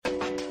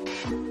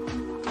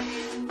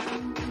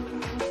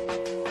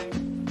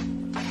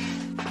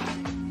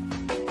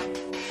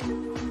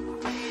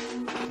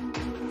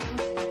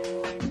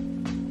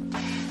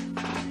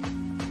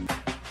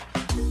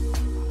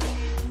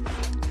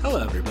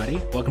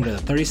everybody. Welcome to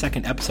the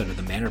 32nd episode of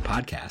the Manor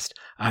Podcast.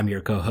 I'm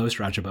your co-host,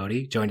 Roger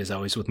Bodie, joined as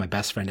always with my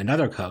best friend and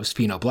other co-host,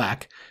 Pheano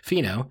Black.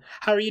 Pheano,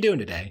 how are you doing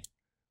today?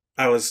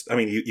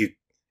 You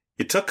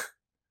took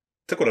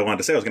what I wanted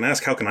to say. I was going to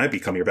ask, how can I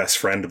become your best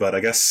friend? But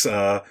I guess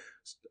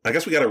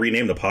we got to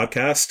rename the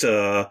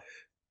podcast,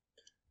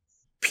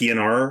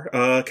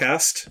 PNR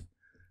cast.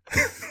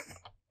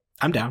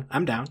 I'm down.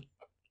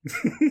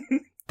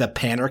 The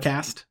Panner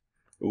cast.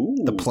 Ooh.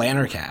 The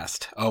Planner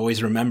cast.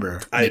 Always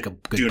remember, make a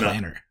good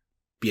planner.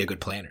 Be a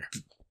good planner.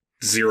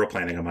 Zero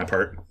planning on my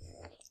part.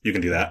 You can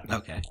do that.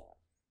 Okay.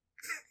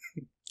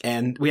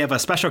 And we have a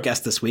special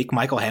guest this week,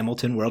 Michael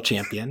Hamilton, world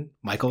champion.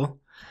 Michael.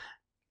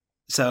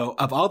 So,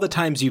 of all the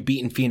times you've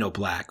beaten Pheano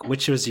Black,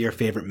 which was your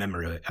favorite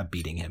memory of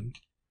beating him?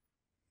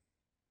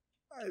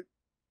 I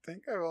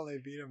think I've only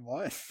beat him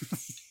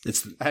once.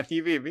 And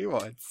he beat me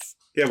once.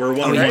 Yeah, we're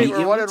 1-1. Right?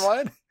 We're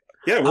 1-1?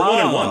 Yeah, we're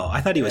 1-1.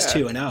 I thought he was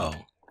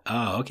 2-0.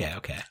 Oh, okay.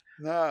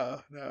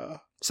 No.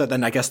 So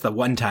then I guess the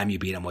one time you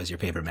beat him was your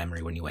favorite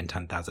memory when you win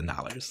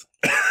 $10,000.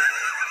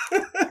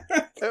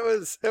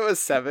 It was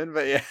 7,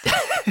 but yeah.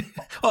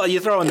 Well,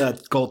 you throw in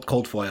the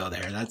cold foil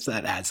there. That's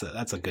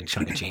a good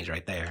chunk of change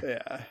right there.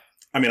 Yeah.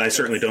 I mean, I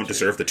certainly don't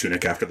deserve the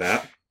tunic after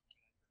that.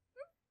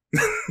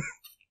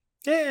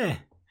 Yeah.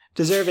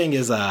 Deserving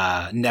is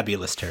a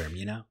nebulous term,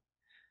 you know?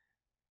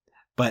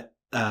 But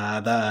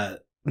the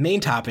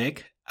main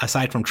topic,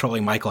 aside from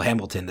trolling Michael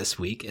Hamilton this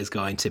week, is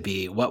going to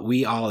be what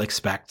we all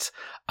expect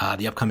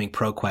the upcoming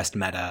ProQuest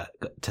meta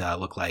to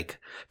look like.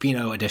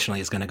 Pheano additionally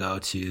is going to go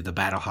to the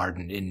Battle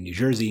Hardened in New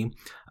Jersey.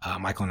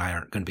 Michael and I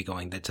aren't going to be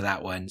going to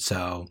that one,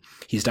 so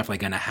he's definitely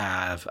going to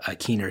have a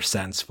keener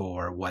sense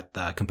for what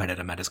the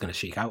competitive meta is going to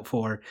shake out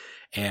for.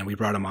 And we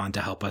brought him on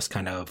to help us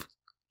kind of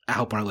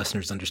help our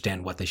listeners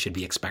understand what they should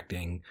be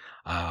expecting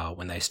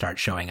when they start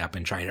showing up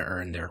and trying to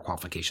earn their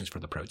qualifications for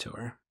the Pro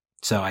Tour.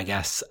 So I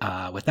guess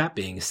with that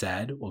being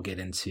said, we'll get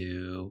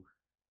into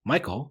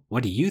Michael.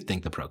 What do you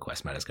think the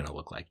ProQuest meta is going to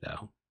look like,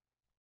 though?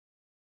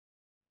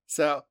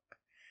 So,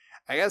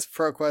 I guess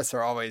ProQuests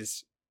are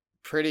always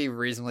pretty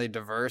reasonably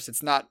diverse.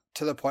 It's not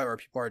to the point where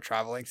people are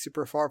traveling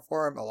super far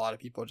for them. A lot of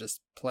people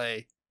just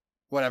play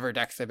whatever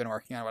decks they've been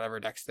working on, whatever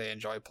decks they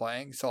enjoy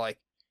playing. So, like,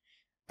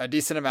 a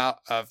decent amount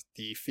of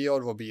the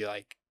field will be,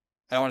 like,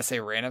 I don't want to say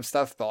random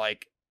stuff, but,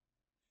 like,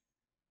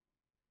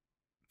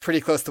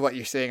 pretty close to what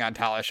you're seeing on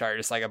Talishar,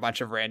 just like a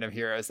bunch of random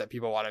heroes that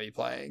people want to be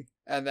playing.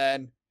 And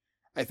then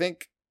I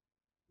think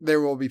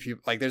there will be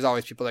people, like there's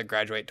always people that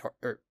gravitate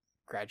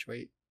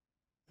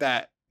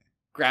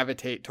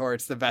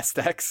towards the best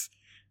decks,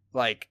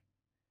 like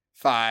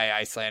Fi,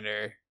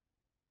 Icelander,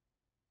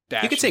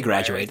 Dash. You could say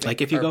graduate.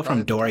 Like if you go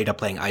from Dory to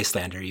playing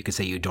Icelander, you could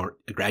say you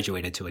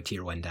graduated to a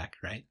tier 1 deck,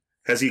 right?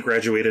 Has he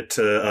graduated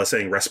to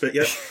saying respite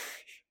yet?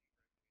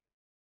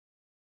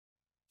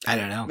 I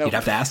don't know. Nope. You'd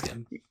have to ask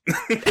him.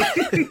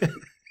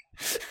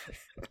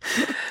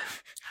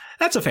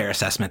 That's a fair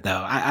assessment,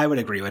 though. I would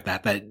agree with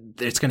that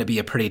it's going to be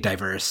a pretty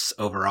diverse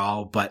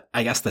overall, but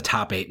I guess the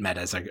top 8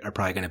 metas are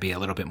probably going to be a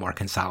little bit more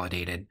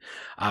consolidated.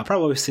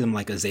 Probably see them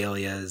like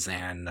Azaleas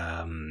and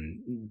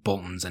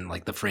Boltons and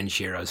like the fringe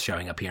heroes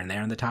showing up here and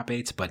there in the top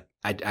 8s, but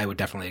I would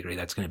definitely agree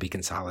that's going to be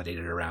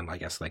consolidated around, I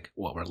guess, like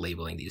what we're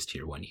labeling these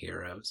tier 1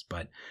 heroes.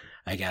 But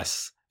I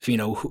guess,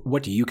 Pheano,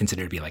 what do you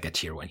consider to be like a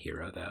tier 1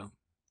 hero, though?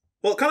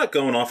 Well, kind of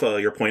going off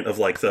your point of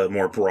like the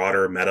more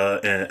broader meta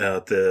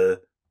and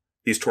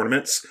these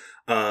tournaments,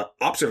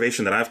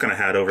 observation that I've kind of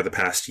had over the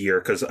past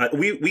year, because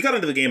we got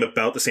into the game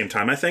about the same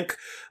time, I think,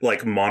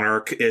 like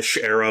Monarch-ish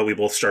era. We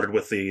both started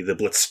with the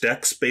Blitz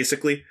decks,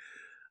 basically.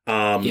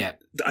 Did you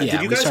guys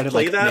we started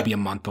play like that? Maybe a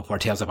month before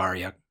Tales of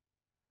Aria.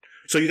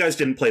 So you guys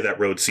didn't play that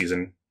Road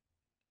season?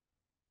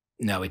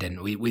 No, we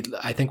didn't.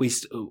 I think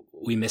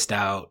we missed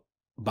out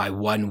by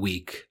 1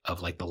 week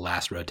of like the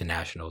last Road to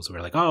Nationals.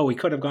 We're like, oh, we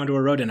could have gone to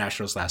a Road to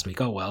Nationals last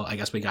week. Oh, well, I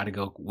guess we got to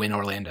go win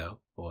Orlando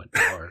or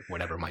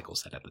whatever Michael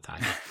said at the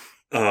time.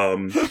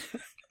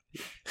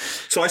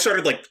 So I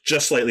started like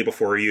just slightly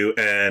before you,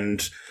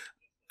 and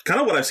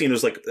kind of what I've seen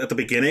was like at the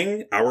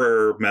beginning,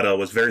 our meta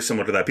was very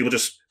similar to that. People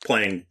just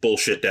playing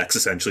bullshit decks,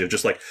 essentially, of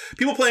just like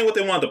people playing what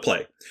they wanted to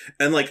play.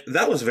 And like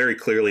that was very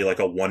clearly like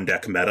a 1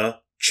 deck meta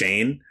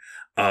chain.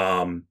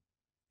 And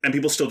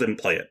people still didn't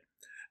play it.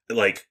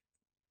 Like,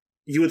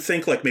 you would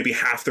think like maybe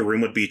half the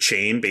room would be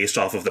chain based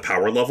off of the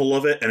power level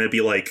of it, and it'd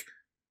be like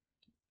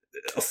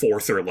a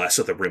fourth or less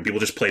of the room. People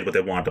just played what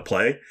they wanted to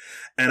play.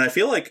 And I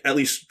feel like, at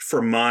least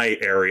for my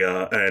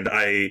area, and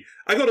I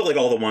go to like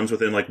all the ones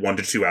within like 1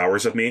 to 2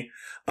 hours of me,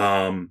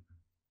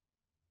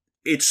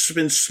 it's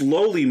been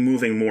slowly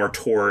moving more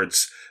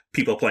towards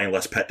people playing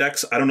less pet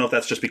decks. I don't know if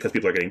that's just because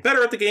people are getting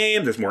better at the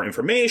game, there's more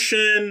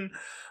information,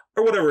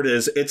 or whatever it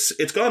is.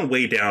 It's gone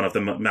way down of the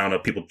amount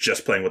of people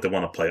just playing what they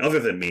want to play, other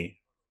than me.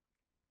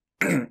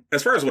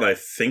 As far as what I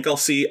think I'll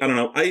see, I don't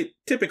know. I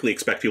typically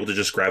expect people to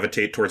just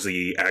gravitate towards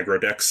the aggro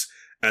decks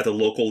at the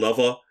local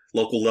level.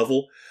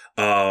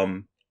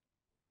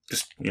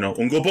 Just,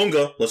 unga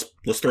bunga.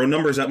 Let's throw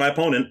numbers at my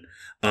opponent.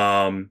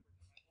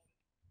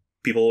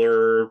 People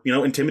are,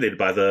 intimidated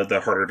by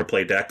the harder to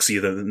play decks,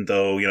 even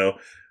though,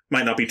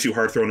 Might not be too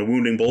hard throwing a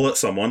wounding bolt at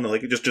someone.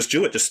 Like just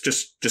do it. Just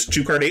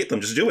 2-card 8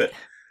 them. Just do it.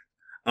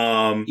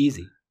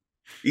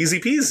 Easy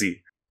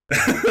peasy.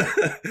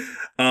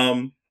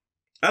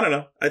 I don't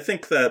know. I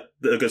think that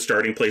a good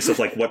starting place of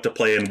like what to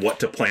play and what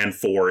to plan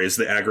for is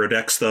the aggro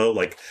decks, though,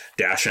 like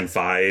Dash and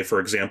Fi, for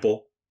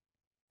example.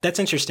 That's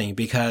interesting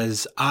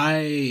because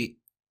I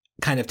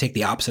kind of take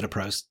the opposite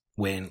approach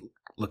when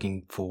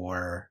looking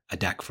for a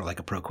deck for like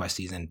a ProQuest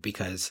season,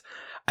 because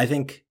I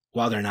think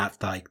while they're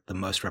not like the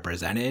most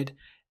represented,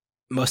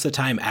 most of the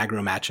time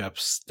aggro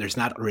matchups, there's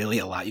not really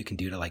a lot you can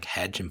do to like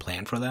hedge and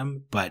plan for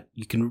them, but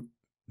you can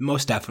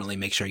most definitely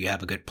make sure you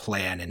have a good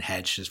plan and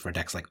hedge just for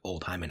decks like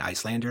Oldhim and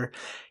Icelander.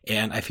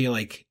 And I feel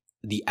like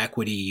the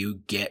equity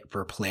you get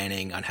for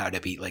planning on how to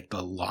beat like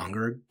the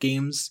longer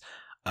games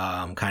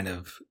kind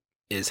of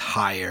is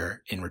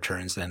higher in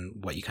returns than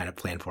what you kind of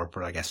plan for,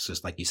 I guess,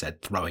 just like you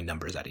said, throwing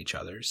numbers at each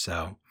other.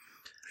 So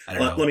I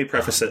don't know. Let me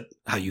preface it.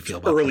 How you feel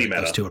about early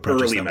meta, those two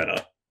approaches. Early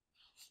meta.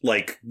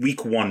 Like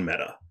week 1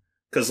 meta.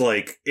 Because,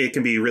 like, it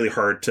can be really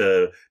hard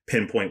to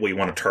pinpoint what you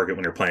want to target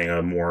when you're playing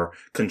a more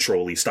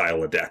control-y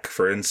style of deck,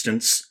 for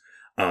instance.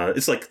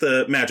 It's like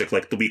the Magic,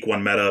 like the week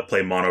 1 meta,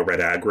 play mono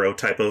red aggro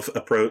type of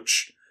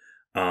approach.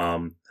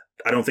 I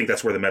don't think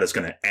that's where the meta is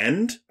going to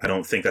end. I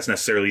don't think that's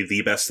necessarily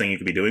the best thing you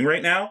could be doing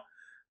right now.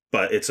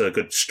 But it's a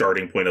good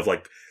starting point of,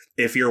 like,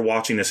 if you're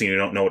watching this and you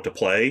don't know what to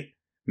play,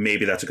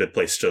 maybe that's a good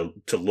place to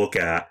look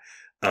at.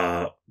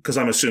 Because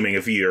I'm assuming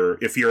if you're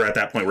at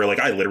that point where like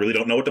I literally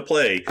don't know what to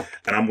play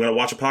and I'm going to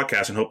watch a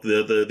podcast and hope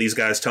these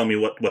guys tell me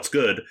what's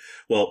good,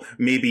 well,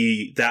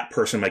 maybe that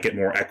person might get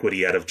more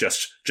equity out of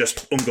just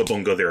unga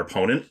bunga their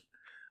opponent,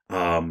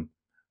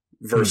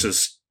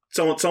 versus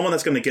someone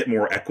that's going to get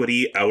more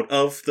equity out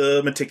of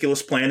the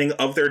meticulous planning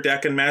of their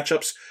deck and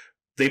matchups.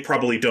 They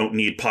probably don't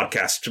need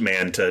Podcast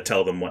Man to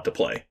tell them what to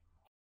play.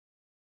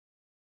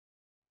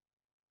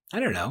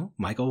 I don't know,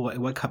 Michael.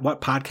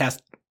 What podcast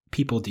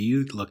people do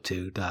you look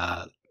to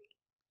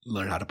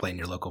learn how to play in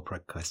your local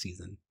ProQuest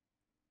season?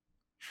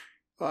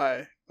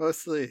 Why?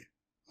 Mostly.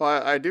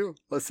 Well, I do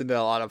listen to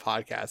a lot of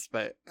podcasts,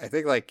 but I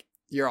think like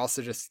you're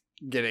also just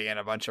getting in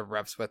a bunch of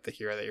reps with the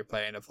hero that you're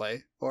planning to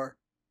play for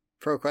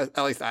ProQuest.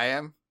 At least I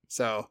am.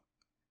 So.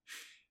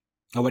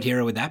 Oh, what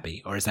hero would that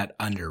be? Or is that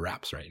under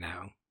wraps right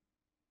now?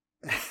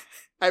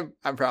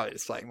 I'm probably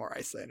just playing more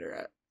Icelander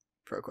at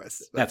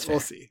ProQuest. That's fair.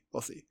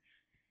 We'll see.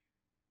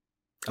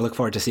 I look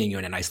forward to seeing you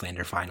in an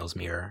Icelander finals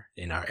mirror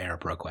in our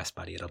ProQuest,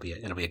 buddy. It'll be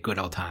a good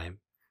old time.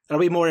 It'll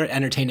be more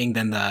entertaining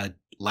than the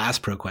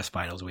last ProQuest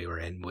finals we were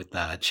in with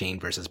Chain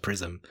versus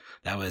Prism.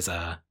 That was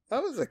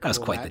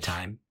quite match. the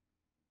time.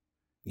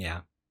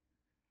 Yeah.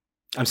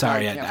 I'm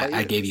sorry,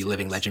 I gave you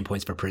Living Legend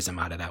points for Prism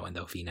out of that one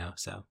though, Pheano.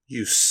 So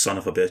you son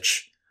of a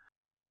bitch.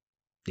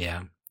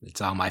 Yeah, it's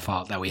all my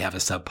fault that we have a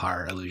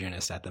subpar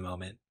illusionist at the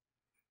moment.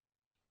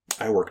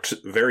 I worked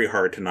very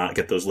hard to not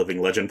get those Living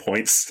Legend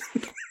points.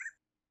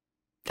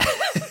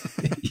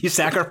 You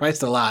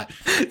sacrificed a lot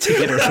to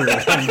get her through the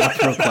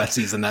ProQuest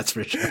season, that's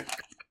for sure.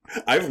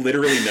 I've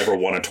literally never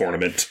won a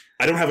tournament.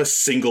 I don't have a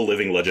single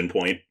Living Legend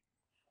point.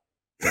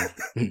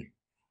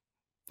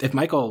 If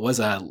Michael was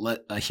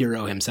a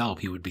hero himself,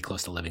 he would be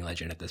close to Living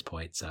Legend at this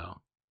point.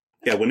 So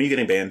yeah, when are you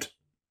getting banned?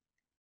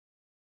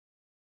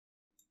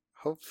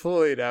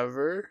 Hopefully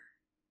never.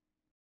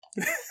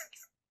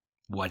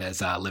 When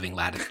his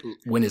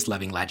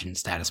Living Legend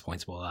status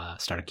points will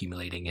start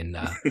accumulating, and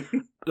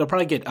they'll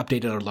probably get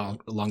updated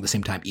along the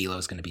same time Elo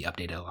is going to be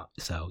updated.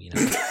 So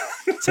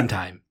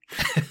sometime.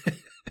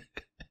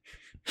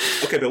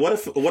 Okay, but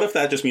what if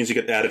that just means you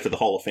get added to the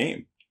Hall of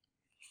Fame?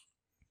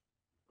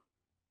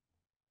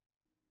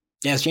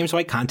 Yeah, has James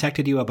White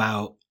contacted you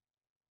about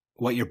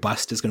what your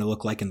bust is going to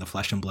look like in the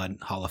Flesh and Blood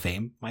Hall of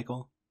Fame,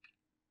 Michael?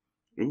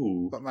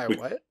 Ooh, What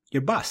what?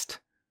 Your bust.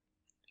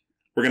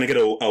 We're going to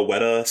get a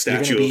Weta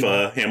statue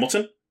of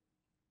Hamilton?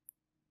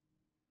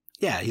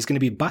 Yeah, he's going to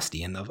be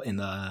busty in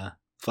the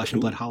Flesh and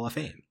Blood Hall of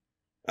Fame.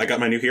 I got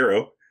my new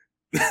hero.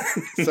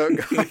 So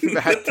going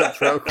back to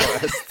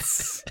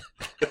ProQuests,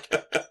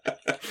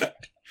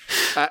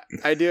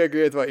 I do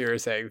agree with what you were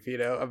saying,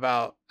 Pheano,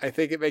 about I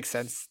think it makes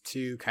sense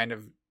to kind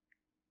of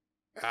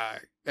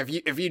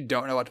if you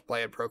don't know what to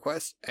play in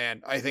ProQuest,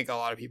 and I think a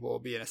lot of people will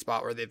be in a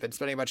spot where they've been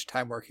spending much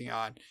time working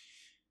on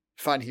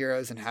fun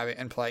heroes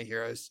and playing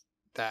heroes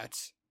that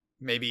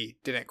maybe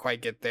didn't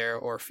quite get there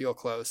or feel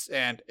close.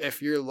 And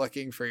if you're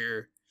looking for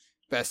your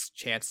best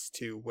chance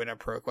to win a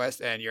ProQuest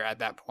and you're at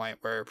that point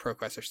where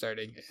ProQuests are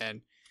starting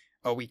in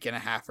a week and a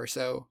half or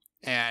so,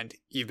 and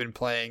you've been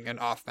playing an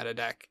off meta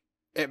deck,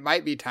 it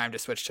might be time to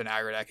switch to an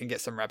aggro deck and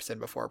get some reps in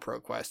before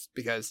ProQuest,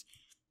 because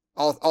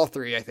all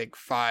three, I think,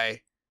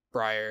 Fi,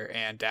 Briar,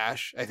 and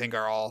Dash, I think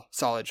are all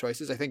solid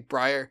choices. I think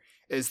Briar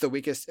is the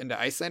weakest into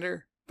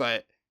Icelander,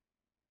 but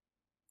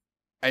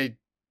I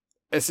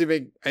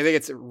think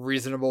it's a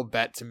reasonable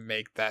bet to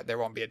make that there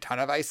won't be a ton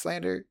of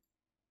Icelander,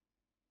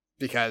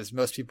 because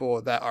most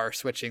people that are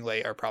switching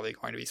late are probably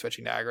going to be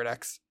switching to aggro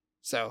decks.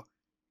 So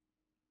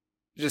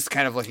just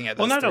kind of looking at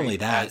those not only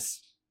that,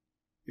 as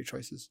your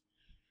choices.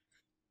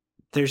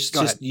 there's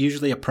Go just ahead.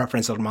 usually a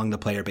preference among the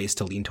player base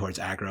to lean towards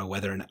aggro,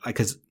 whether or not,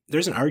 because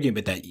there's an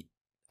argument that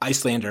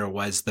Icelander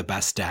was the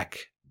best deck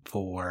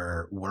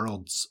for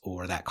Worlds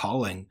or that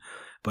calling,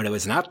 but it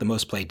was not the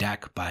most played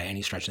deck by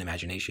any stretch of the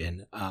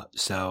imagination.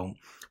 So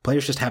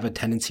players just have a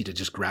tendency to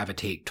just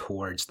gravitate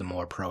towards the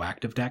more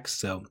proactive decks.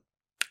 So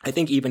I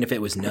think even if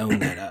it was known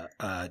that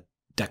a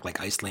deck like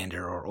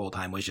Icelander or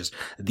Oldhim was just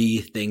the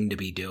thing to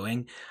be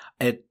doing,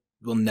 it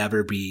will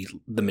never be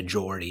the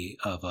majority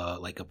of a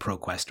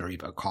ProQuest or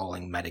even a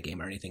calling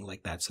metagame or anything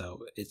like that. So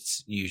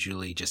it's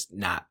usually just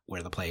not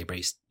where the player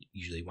base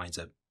usually winds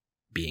up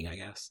being, I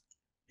guess.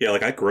 Yeah,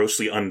 like I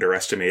grossly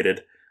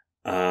underestimated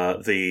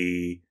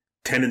the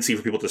tendency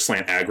for people to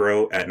slant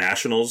aggro at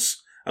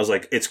Nationals. I was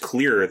like, it's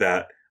clear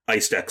that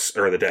ice decks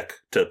are the deck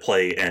to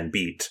play and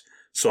beat.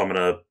 So I'm going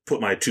to put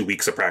my 2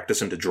 weeks of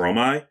practice into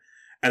Dromai.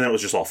 And then it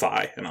was just all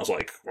Phi. And I was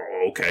like,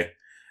 oh, okay.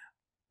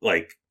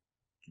 Like,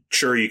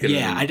 sure, you can.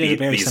 Yeah, I did a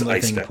very similar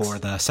thing decks for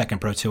the second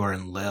Pro Tour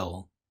in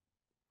Lille,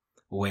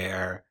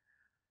 where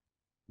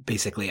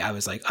basically I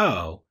was like,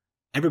 oh,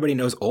 everybody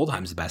knows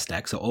Oldheim's the best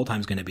deck, so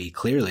Oldheim's going to be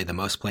clearly the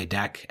most played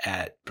deck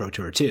at Pro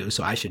Tour 2,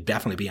 so I should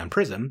definitely be on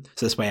Prism.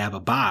 So this way I have a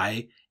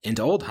buy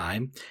into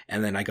Oldheim,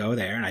 and then I go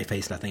there and I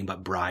face nothing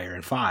but Briar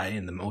and Phi,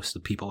 and the most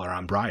of the people are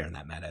on Briar in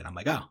that meta. And I'm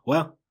like, oh,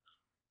 well,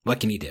 what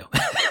can you do?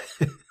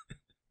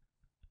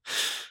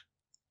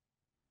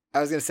 I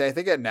was going to say, I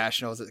think at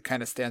Nationals, it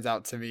kind of stands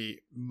out to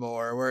me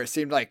more, where it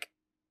seemed like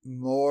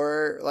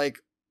more like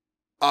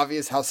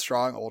obvious how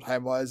strong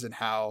Oldhim was and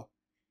how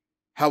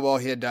well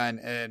he had done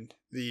in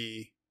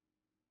the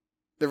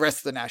rest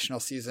of the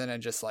national season,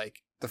 and just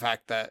like the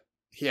fact that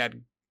he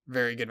had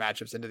very good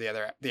matchups into the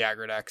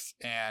aggro decks,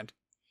 and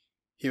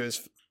he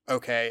was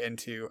okay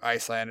into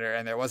Icelander,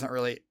 and there wasn't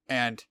really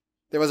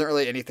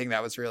anything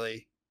that was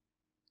really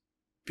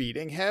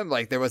beating him.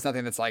 Like there was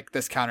nothing that's like,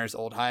 this counters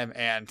Oldhim,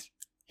 and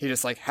he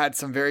just like had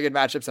some very good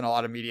matchups and a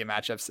lot of medium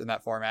matchups in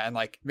that format. And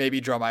like maybe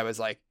Dromai was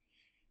like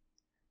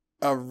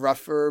a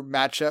rougher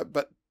matchup,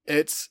 but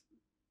it's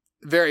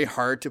very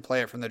hard to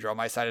play it from the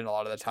Dromai side, and a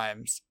lot of the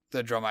times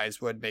the Dromais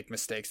would make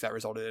mistakes that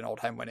resulted in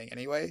Oldhim winning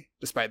anyway,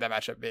 despite that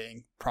matchup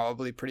being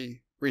probably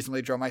pretty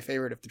reasonably Dromai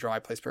favored if the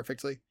Dromai plays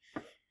perfectly.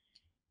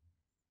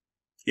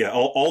 Yeah,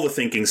 all the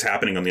thinking's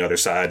happening on the other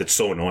side. It's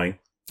so annoying.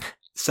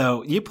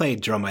 So you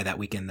played Dromai that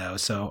weekend, though.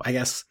 So I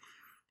guess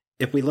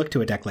if we look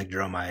to a deck like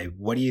Dromai,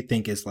 what do you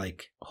think is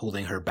like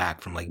holding her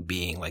back from like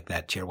being like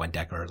that tier 1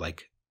 deck, or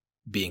like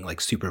being like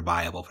super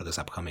viable for this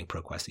upcoming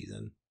ProQuest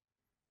season?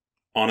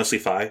 Honestly,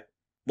 Phi.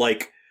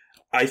 Like,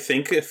 I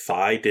think if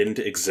Phi didn't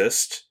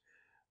exist,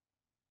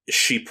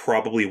 she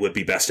probably would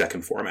be best deck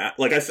in format.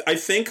 Like, I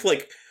think,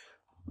 like,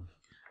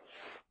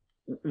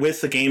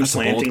 with the game That's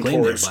slanting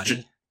towards...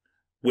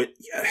 There,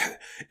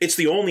 it's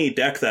the only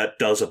deck that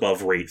does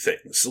above rate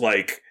things.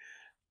 Like,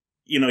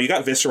 you know, you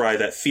got Viserai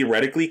that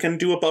theoretically can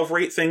do above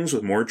rate things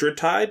with Mordred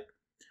Tide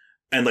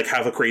and, like,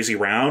 have a crazy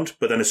round,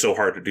 but then it's so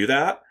hard to do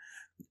that.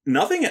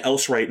 Nothing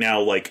else right now,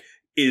 like,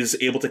 is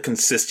able to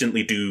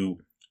consistently do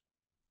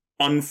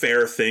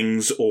unfair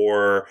things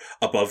or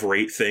above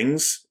rate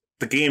things.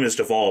 The game has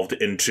devolved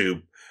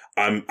into,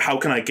 how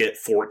can I get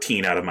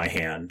 14 out of my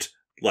hand?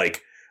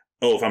 Like,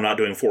 oh, if I'm not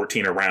doing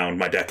 14 a round,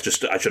 my deck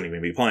I shouldn't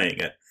even be playing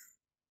it.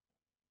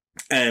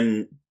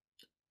 And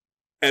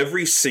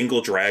every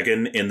single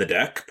dragon in the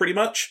deck, pretty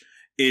much,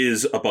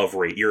 is above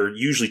rate. You're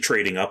usually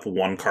trading up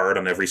 1 card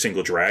on every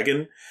single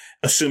dragon,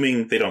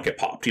 assuming they don't get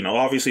popped. You know,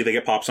 obviously they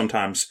get popped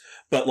sometimes,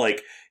 but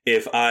like,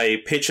 if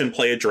I pitch and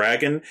play a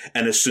dragon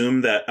and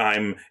assume that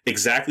I'm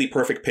exactly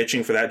perfect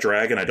pitching for that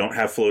dragon, I don't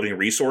have floating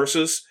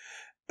resources,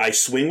 I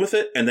swing with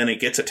it and then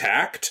it gets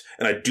attacked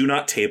and I do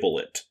not table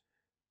it.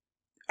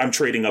 I'm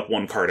trading up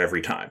 1 card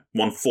every time.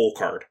 1 full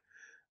card.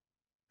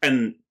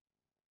 And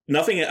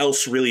nothing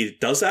else really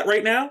does that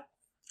right now.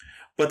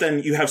 But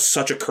then you have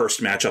such a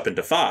cursed matchup in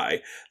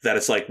Defy that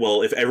it's like,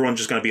 well, if everyone's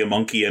just going to be a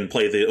monkey and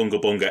play the Unga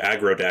Bunga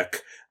aggro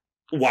deck,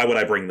 why would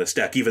I bring this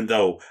deck, even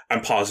though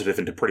I'm positive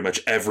into pretty much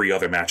every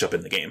other matchup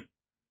in the game?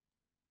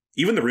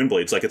 Even the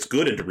Runeblade's, like, it's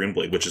good into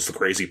Runeblade, which is the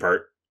crazy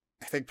part.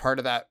 I think part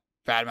of that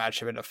bad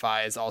matchup in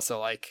Defy is also,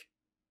 like,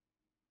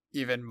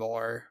 even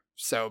more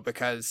so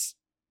because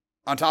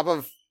on top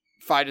of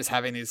Phi just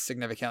having these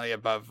significantly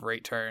above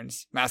rate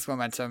turns, Mask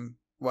Momentum,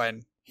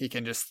 when he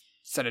can just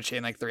send a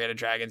chain like 3-headed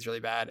dragon's really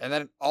bad. And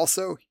then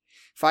also,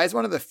 Phi is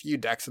one of the few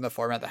decks in the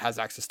format that has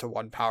access to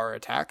 1 power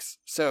attacks.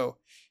 So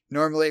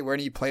normally, when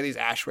you play these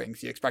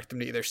Ashwings, you expect them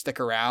to either stick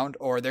around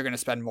or they're going to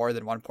spend more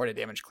than 1 point of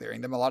damage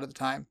clearing them a lot of the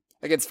time.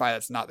 Against Phi,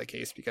 that's not the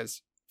case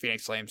because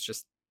Phoenix Flames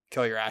just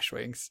kill your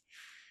Ashwings.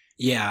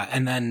 Yeah,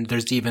 and then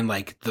there's even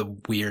like the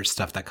weird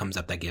stuff that comes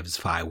up that gives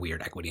Phi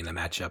weird equity in the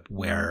matchup,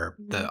 where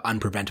the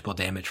unpreventable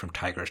damage from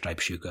Tiger Stripe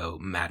Shuko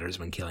matters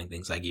when killing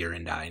things like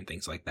Urindai and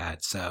things like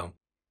that. So,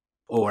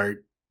 or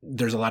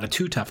there's a lot of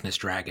 2 toughness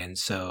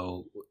dragons,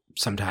 so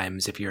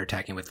sometimes if you're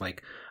attacking with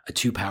like a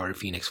 2-powered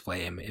Phoenix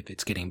Flame, if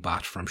it's getting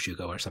botched from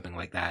Shugo or something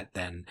like that,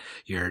 then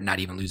you're not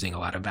even losing a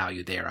lot of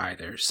value there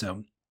either.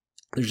 So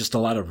there's just a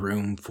lot of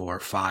room for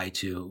Phi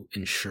to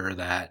ensure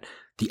that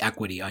the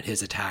equity on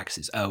his attacks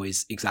is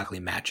always exactly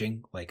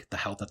matching like the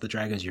health of the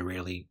dragons. You're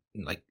really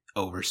like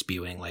over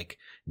spewing like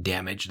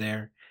damage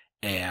there.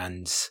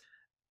 And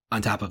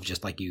on top of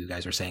just like you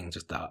guys are saying,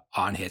 just the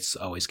on hits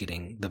always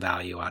getting the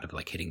value out of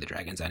like hitting the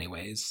dragons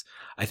anyways.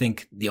 I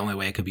think the only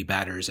way it could be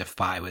better is if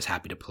Phi was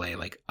happy to play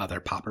like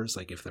other poppers,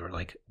 like if they were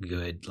like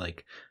good,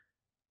 like.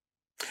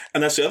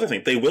 And that's the other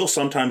thing. They will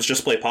sometimes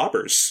just play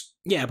poppers.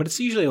 Yeah, but it's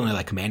usually only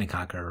like Command and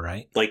Conquer,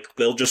 right? Like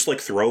they'll just like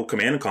throw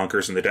Command and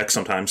Conquers in the deck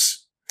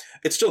sometimes.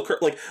 It's still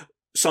like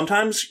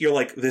sometimes you're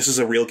like, this is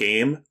a real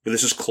game, but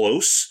this is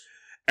close.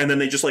 And then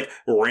they just like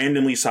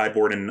randomly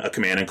sideboard in a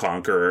Command and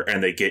Conquer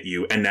and they get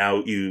you. And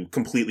now you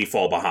completely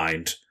fall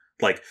behind.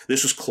 Like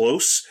this was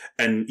close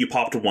and you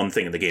popped one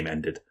thing and the game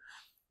ended.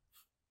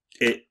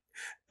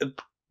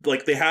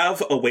 Like they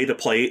have a way to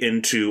play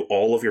into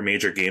all of your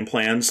major game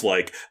plans.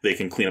 Like they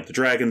can clean up the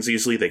dragons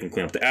easily. They can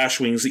clean up the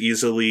Ashwings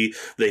easily.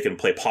 They can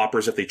play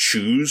poppers if they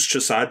choose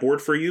to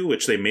sideboard for you,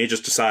 which they may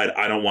just decide,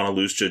 I don't want to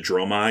lose to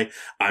Dromai.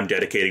 I'm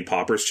dedicating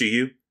poppers to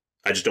you.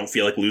 I just don't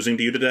feel like losing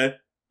to you today.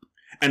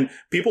 And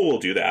people will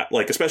do that.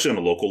 Like, especially on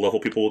a local level,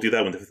 people will do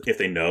that if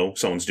they know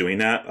someone's doing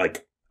that.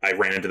 Like, I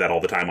ran into that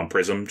all the time on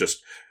Prism.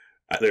 Just,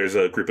 there's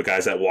a group of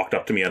guys that walked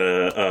up to me at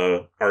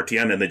a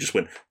RTN and they just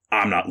went,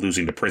 I'm not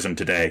losing to Prism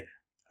today.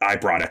 I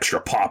brought extra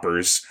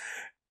poppers.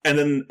 And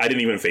then I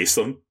didn't even face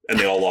them, and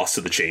they all lost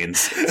to the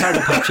chains. It's hard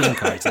to pop chain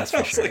cards, that's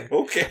for sure. Like,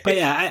 okay. But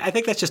yeah, I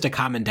think that's just a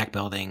common deck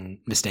building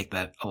mistake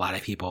that a lot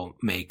of people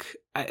make.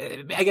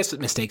 I guess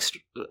mistakes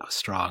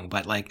strong,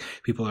 but like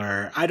people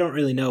are, I don't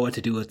really know what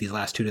to do with these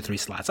last 2 to 3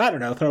 slots. I don't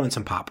know, throw in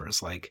some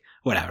poppers, like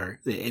whatever.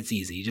 It's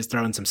easy. Just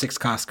throw in some 6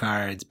 cost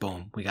cards.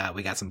 Boom, we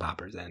got some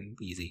poppers and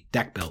easy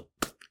deck built.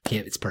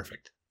 It's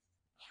perfect.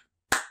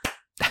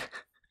 I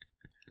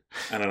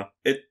don't know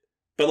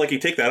but like you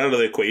take that out of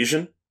the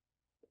equation.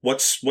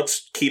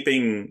 What's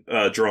keeping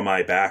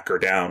Dromai back or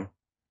down?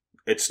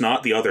 It's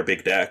not the other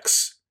big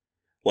decks.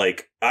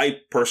 Like, I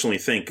personally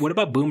think... What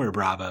about Boomer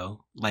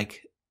Bravo?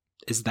 Like,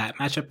 is that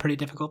matchup pretty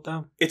difficult,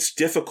 though? It's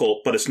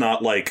difficult, but it's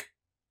not, like,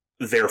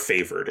 they're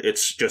favored.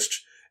 It's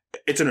just...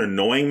 It's an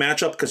annoying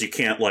matchup because you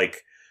can't, like...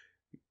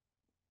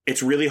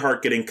 It's really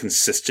hard getting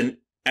consistent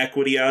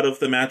equity out of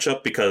the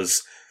matchup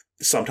because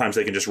sometimes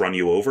they can just run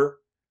you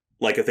over.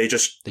 Like, if they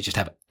just... They just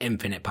have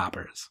infinite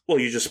poppers. Well,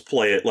 you just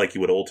play it like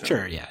you would Oldhim.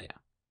 Sure, yeah.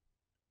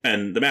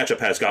 And the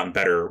matchup has gotten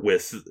better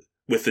with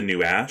the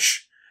new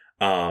Ash.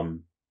 Like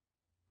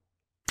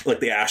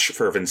the Ash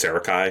for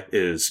Vincerakai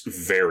is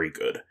very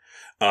good.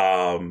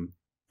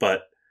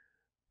 But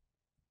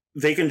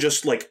they can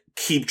just like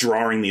keep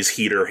drawing these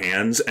heater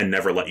hands and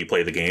never let you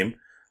play the game.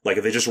 Like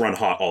if they just run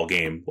hot all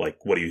game, like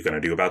what are you going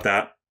to do about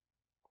that?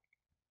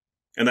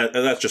 And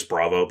that's just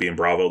Bravo being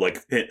Bravo.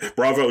 Like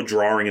Bravo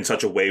drawing in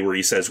such a way where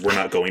he says we're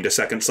not going to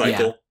second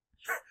cycle.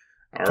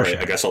 Yeah, all right, sure.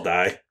 I guess I'll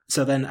die.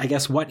 So then I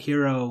guess what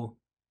hero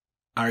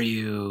are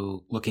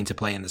you looking to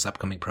play in this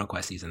upcoming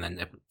ProQuest season? Then,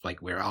 if, like,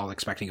 we're all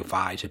expecting a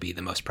Phi to be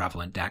the most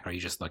prevalent deck, are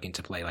you just looking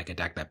to play like a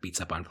deck that beats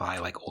up on Phi,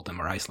 like Oldhim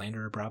or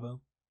Icelander or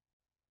Bravo?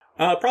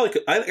 Probably.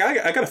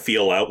 I got to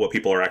feel out what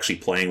people are actually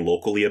playing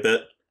locally a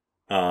bit,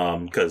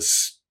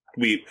 because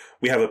we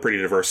have a pretty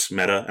diverse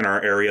meta in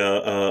our area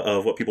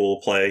of what people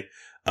will play.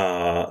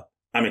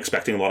 I'm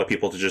expecting a lot of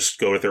people to just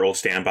go with their old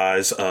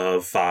standbys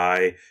of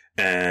Phi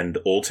and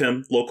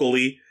Oldhim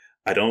locally.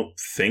 I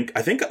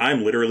think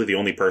I'm literally the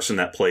only person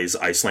that plays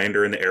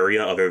Icelander in the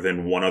area other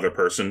than one other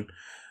person.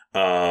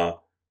 So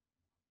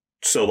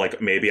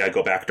like maybe I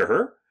go back to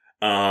her.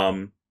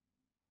 I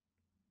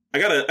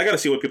gotta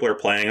see what people are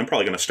playing. I'm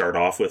probably gonna start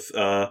off with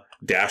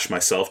Dash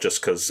myself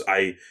just cause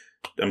I'm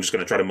just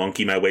gonna try to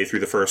monkey my way through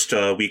the first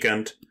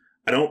weekend.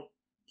 I don't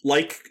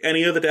like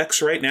any of the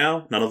decks right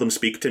now. None of them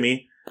speak to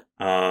me.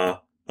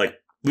 Like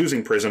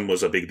losing Prism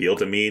was a big deal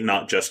to me,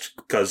 not just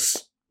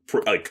because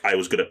like I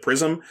was good at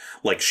Prism.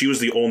 Like she was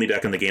the only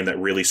deck in the game that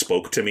really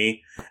spoke to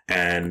me,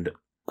 and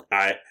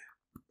I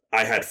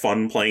had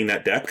fun playing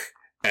that deck,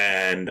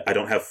 and I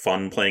don't have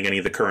fun playing any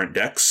of the current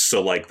decks.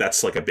 So like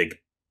that's like a big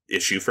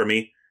issue for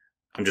me.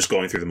 I'm just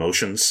going through the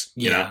motions.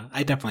 Yeah, you know?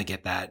 I definitely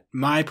get that.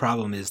 My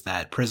problem is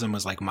that Prism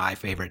was like my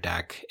favorite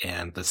deck,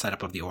 and the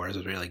setup of the auras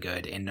was really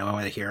good, and no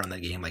other hero in the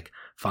game like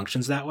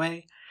functions that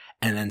way.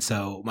 And then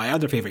so my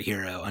other favorite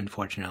hero,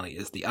 unfortunately,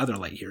 is the other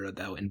light hero,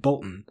 though, in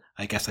Bolton.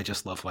 I guess I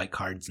just love light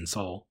cards and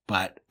Soul.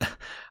 But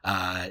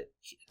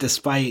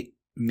despite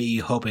me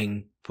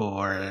hoping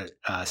for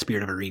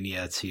Spirit of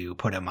Arenia to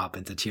put him up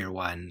into Tier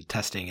 1,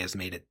 testing has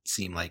made it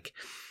seem like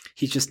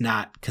he's just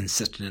not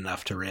consistent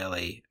enough to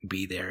really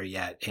be there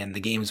yet. And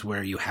the games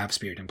where you have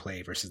Spirit in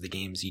play versus the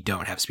games you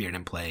don't have Spirit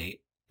in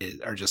play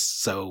are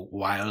just so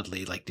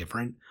wildly like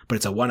different. But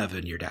it's a one-of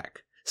in your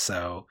deck.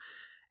 So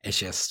it's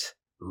just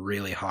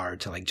really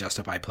hard to like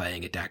justify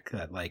playing a deck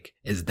that like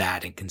is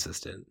that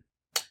inconsistent.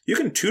 You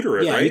can tutor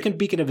it, yeah, right? You can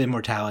Beacon of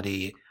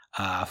Immortality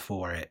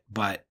for it,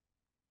 but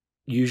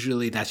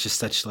usually that's just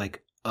such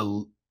like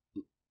a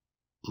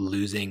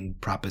losing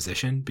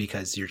proposition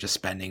because you're just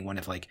spending one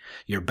of like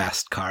your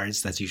best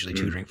cards that's usually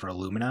tutoring for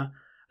Illumina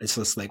It's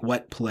just like,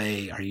 what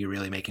play are you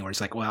really making? Where it's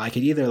like, well, I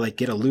could either like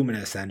get a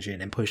Luminous engine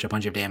and push a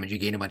bunch of damage, you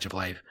gain a bunch of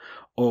life,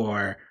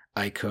 or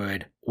I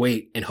could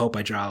wait and hope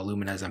I draw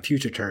Luminous on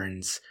future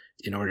turns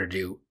in order to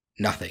do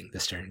nothing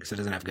this turn because it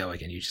doesn't have go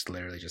again. You just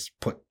literally just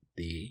put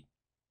the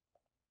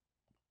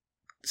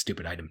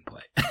stupid item in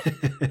play.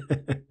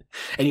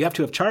 And you have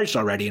to have charged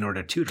already in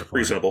order to tutor for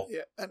Reasonable.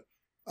 Yeah, and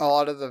a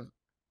lot of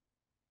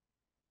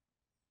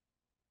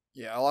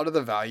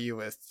the value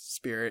with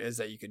Spirit is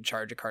that you can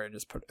charge a card and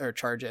just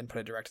charge it and put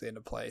it directly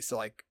into play. So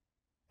like,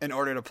 in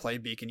order to play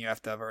Beacon, you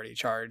have to have already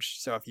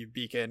charged. So if you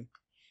Beacon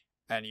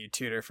and you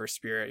tutor for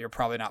Spirit, you're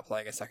probably not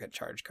playing a second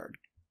charge card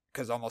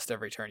because almost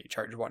every turn you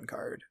charge one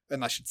card,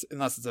 unless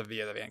it's a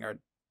via the Vanguard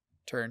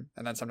turn,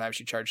 and then sometimes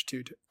you charge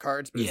two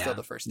cards, but it's still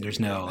the first thing. There's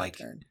no like,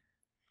 turn.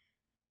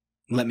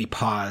 Let me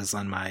pause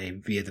on my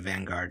via the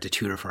Vanguard to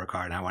tutor for a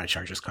card, and I want to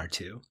charge this card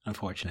too.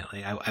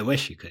 Unfortunately, I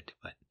wish you could,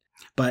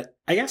 but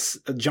I guess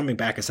jumping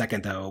back a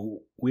second though,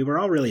 we were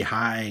all really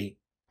high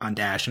on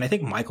Dash, and I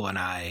think Michael and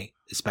I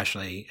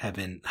especially have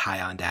been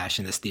high on Dash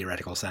in this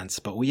theoretical sense,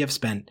 but we have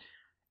spent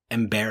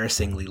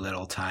embarrassingly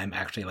little time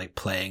actually like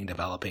playing,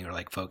 developing, or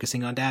like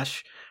focusing on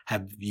Dash.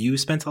 Have you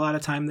spent a lot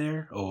of time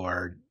there,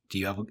 or do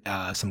you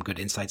have some good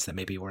insights that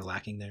maybe we're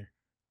lacking there?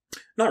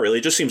 Not really.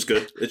 It just seems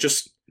good. It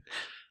just,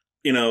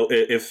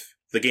 if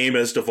the game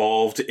has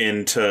devolved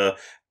into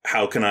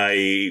how can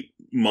I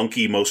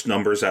monkey most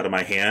numbers out of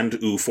my hand?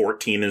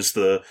 14 is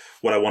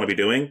what I want to be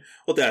doing.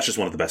 Well, Dash is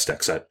one of the best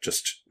decks at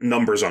just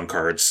numbers on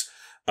cards.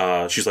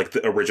 She's like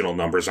the original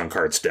numbers on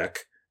cards deck,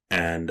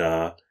 and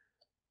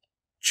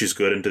she's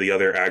good into the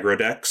other aggro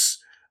decks.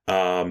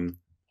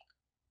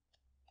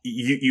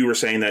 You were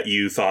saying that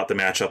you thought the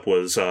matchup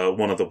was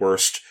one of the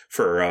worst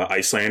for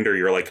Iyslander.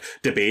 You're like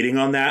debating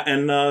on that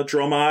and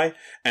Dromai,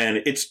 and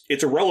it's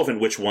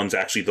irrelevant which one's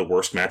actually the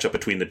worst matchup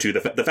between the two.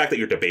 The fact that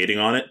you're debating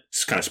on it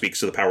kind of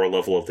speaks to the power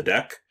level of the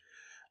deck,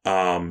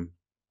 and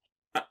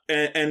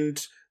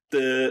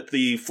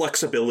the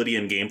flexibility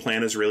in game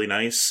plan is really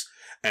nice,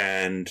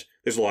 and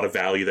there's a lot of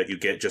value that you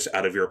get just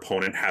out of your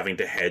opponent having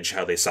to hedge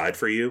how they side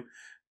for you.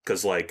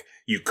 Because, like,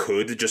 you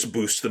could just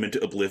boost them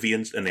into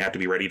Oblivion and they have to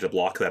be ready to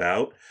block that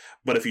out.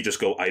 But if you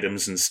just go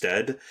items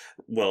instead,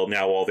 well,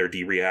 now all their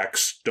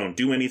D-reacts don't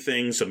do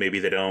anything, so maybe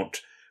they don't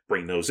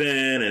bring those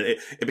in. And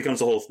it becomes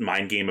a whole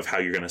mind game of how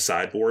you're going to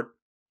sideboard.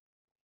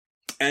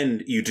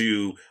 And you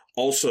do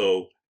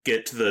also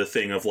get to the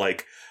thing of,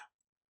 like,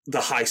 the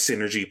high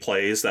synergy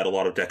plays that a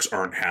lot of decks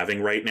aren't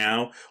having right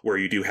now, where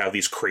you do have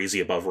these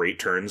crazy above rate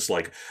turns.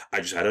 Like,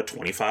 I just had a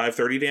 25,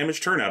 30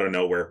 damage turn out of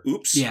nowhere.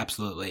 Oops. Yeah,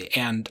 absolutely.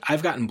 And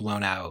I've gotten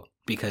blown out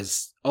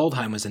because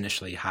Oldheim was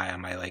initially high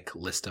on my like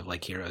list of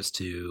like heroes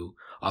to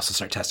also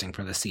start testing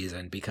for the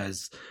season,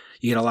 because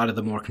you get a lot of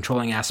the more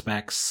controlling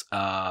aspects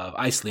of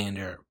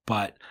Iyslander,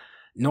 but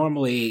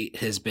normally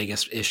his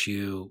biggest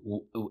issue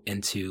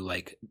into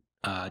like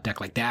deck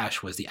like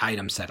Dash was the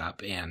item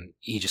setup, and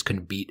he just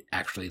couldn't beat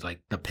actually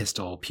like the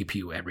pistol pew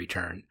pew every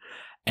turn.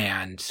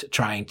 And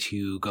trying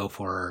to go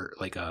for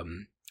like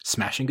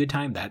Smashing Good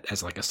Time, that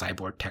as like a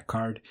sideboard tech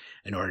card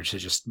in order to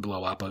just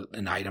blow up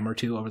an item or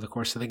two over the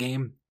course of the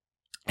game.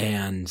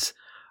 And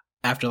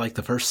after like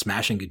the first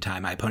Smashing Good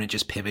Time, my opponent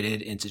just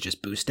pivoted into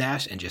just Boost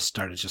Dash and just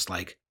started just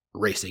like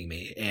racing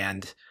me,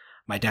 and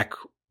my deck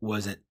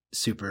wasn't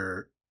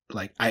super.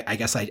 Like, I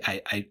guess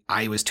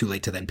I was too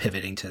late to then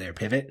pivoting to their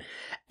pivot,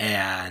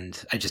 and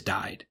I just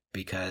died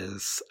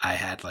because I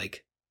had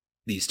like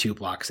these 2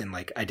 blocks, and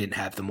like I didn't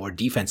have the more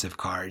defensive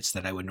cards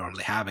that I would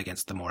normally have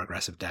against the more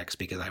aggressive decks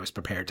because I was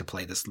prepared to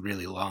play this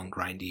really long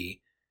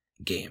grindy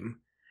game.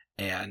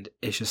 And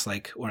it's just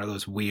like one of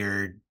those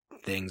weird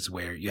things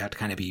where you have to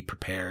kind of be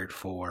prepared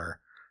for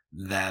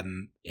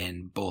them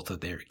in both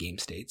of their game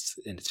states,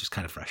 and it's just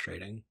kind of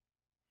frustrating.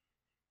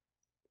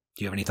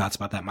 Do you have any thoughts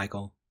about that,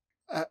 Michael?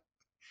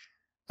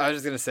 I was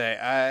just going to say,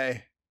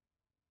 I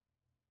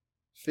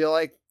feel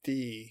like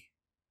the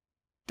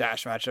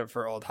Dash matchup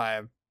for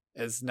Oldheim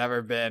has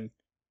never been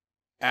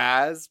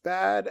as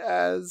bad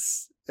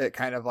as it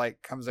kind of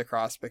like comes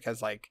across, because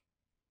like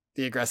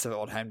the aggressive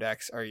Oldheim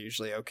decks are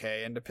usually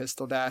okay into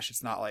Pistol Dash.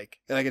 It's not like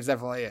it's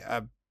definitely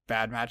a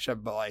bad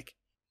matchup, but like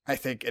I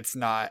think it's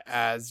not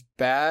as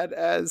bad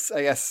as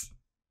I guess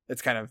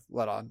it's kind of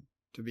led on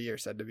to be or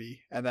said to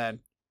be. And then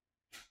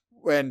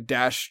when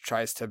Dash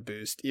tries to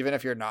boost, even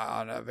if you're not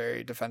on a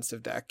very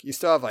defensive deck, you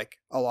still have like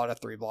a lot of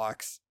 3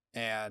 blocks,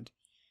 and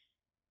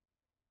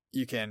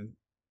you can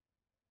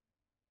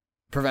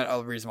prevent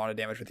a reasonable amount of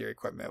damage with your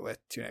equipment with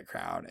Tunic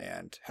Crown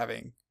and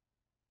having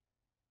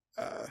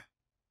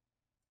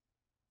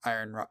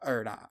Iron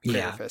or not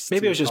yeah Fist.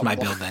 Maybe it was just my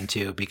build then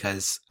too,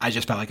 because I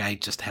just felt like I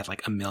just had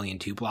like a million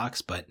 2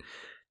 blocks, but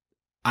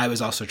I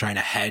was also trying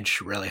to hedge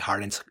really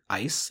hard into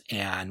ice,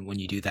 and when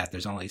you do that,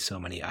 there's only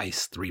so many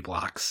ice 3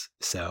 blocks.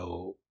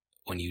 So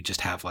when you just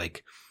have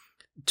like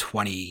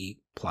 20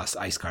 plus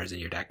ice cards in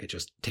your deck, it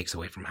just takes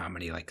away from how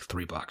many like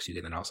 3 blocks you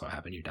can then also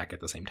have in your deck at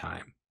the same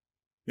time.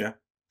 Yeah.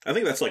 I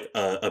think that's like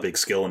a big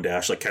skill in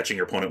Dash, like catching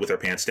your opponent with their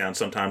pants down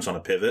sometimes on a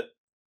pivot.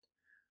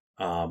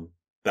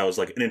 That was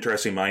like an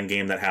interesting mind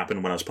game that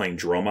happened when I was playing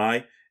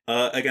Dromai,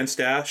 against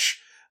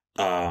Dash.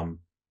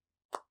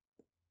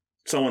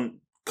 Someone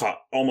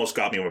almost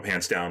got me with my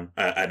pants down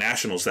at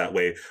Nationals that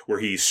way, where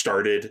he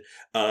started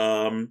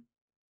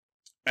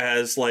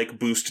as like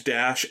boost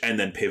Dash and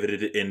then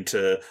pivoted it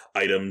into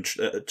item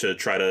to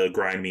try to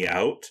grind me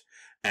out.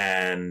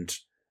 And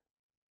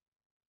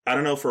I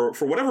don't know, for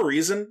whatever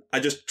reason, I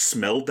just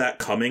smelled that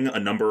coming a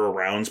number of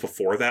rounds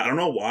before that. I don't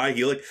know why.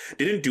 He like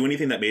didn't do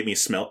anything that made me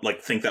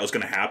think that was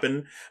going to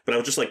happen, but I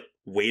was just like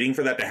waiting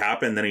for that to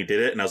happen. And then he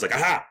did it, and I was like,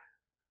 aha!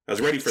 I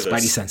was ready for this.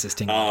 Spidey senses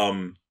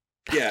tingling.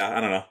 Yeah,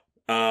 I don't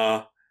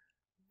know.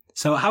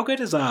 So how good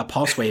has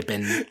Pulse Wave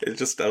been? It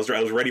just I was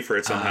ready for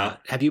it somehow.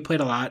 Have you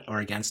played a lot or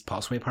against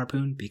Pulse Wave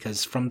Harpoon?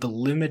 Because from the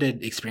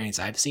limited experience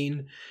I've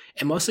seen,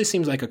 it mostly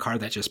seems like a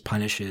card that just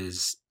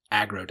punishes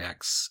aggro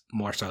decks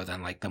more so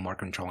than like the more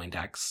controlling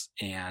decks.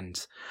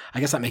 And I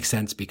guess that makes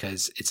sense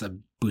because it's a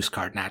boost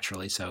card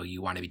naturally, so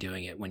you want to be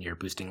doing it when you're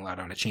boosting a lot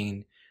on a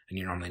chain, and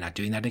you're normally not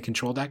doing that in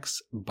control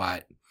decks.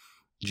 But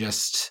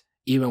just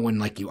even when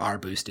like you are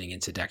boosting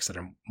into decks that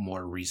are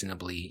more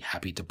reasonably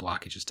happy to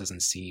block, it just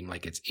doesn't seem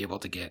like it's able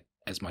to get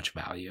as much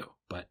value.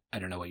 But I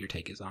don't know what your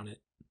take is on it.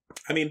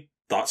 I mean,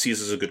 Thoughtseize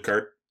is a good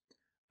card.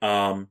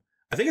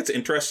 I think it's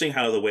interesting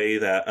how the way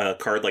that a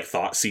card like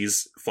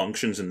Thoughtseize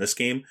functions in this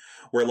game,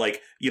 where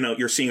like, you know,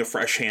 you're seeing a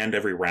fresh hand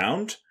every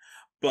round,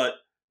 but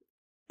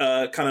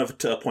kind of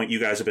to a point you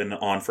guys have been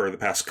on for the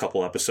past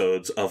couple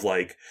episodes of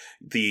like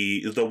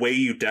the way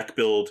you deck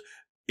build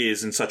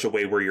is in such a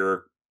way where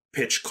your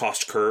pitch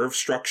cost curve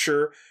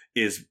structure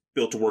is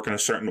built to work in a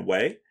certain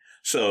way.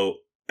 So,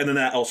 and then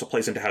that also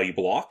plays into how you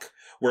block,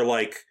 where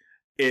like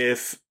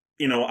if,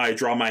 you know, I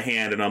draw my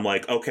hand and I'm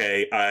like,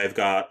 okay, I've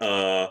got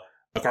a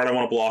card I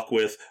want to block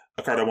with,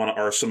 a card I want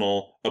to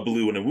arsenal, a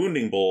blue and a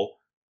wounding bowl,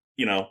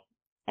 you know,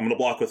 I'm going to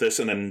block with this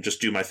and then just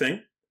do my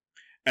thing.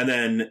 And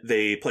then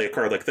they play a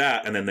card like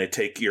that, and then they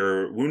take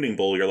your wounding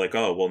bowl. You're like,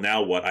 oh, well,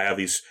 now what? I have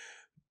these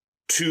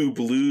 2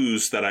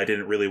 blues that I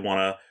didn't really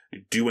want to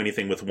do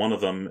anything with one of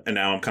them, and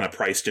now I'm kind of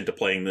priced into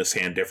playing this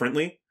hand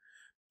differently.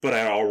 But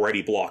I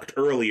already blocked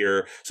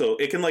earlier, so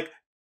it can like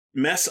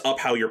mess up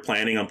how you're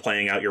planning on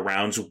playing out your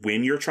rounds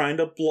when you're trying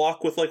to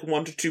block with like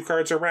 1 to 2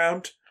 cards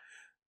around.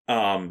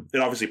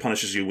 It obviously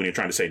punishes you when you're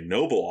trying to say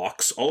no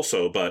blocks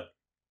also, but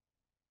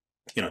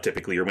you know,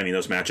 typically you're winning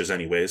those matches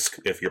anyways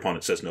if your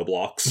opponent says no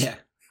blocks. Yeah.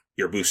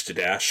 You're boost to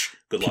dash.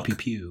 Good luck. Pew,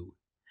 pew,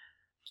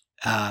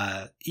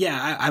 pew.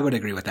 Yeah, I would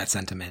agree with that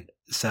sentiment.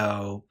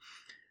 So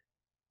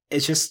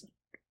it's just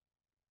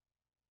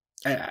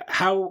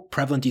how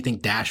prevalent do you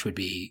think dash would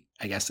be,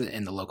 I guess,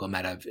 in the local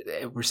meta?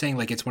 We're saying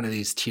like it's one of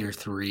these tier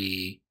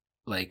 3,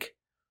 like,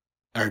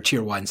 or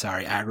tier 1,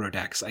 sorry, aggro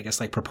decks, I guess,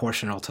 like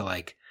proportional to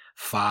like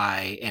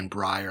Phi and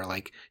Briar.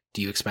 Like,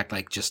 do you expect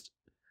like just,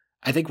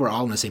 I think we're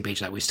all on the same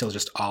page that we still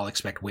just all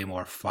expect way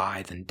more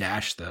Phi than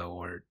dash though,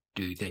 or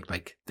do you think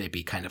like they'd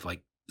be kind of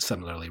like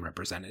similarly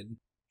represented?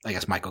 I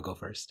guess Michael, go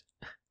first.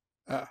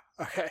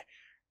 Okay.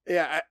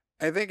 Yeah,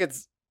 I think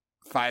it's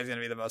Phi is going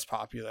to be the most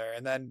popular,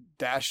 and then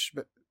Dash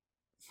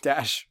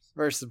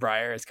versus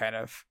Briar is kind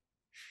of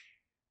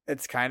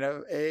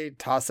a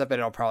toss up, and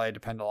it'll probably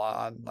depend a lot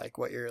on like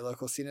what your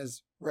local scene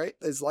is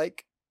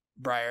like.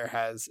 Briar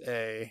has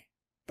a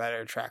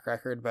better track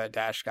record, but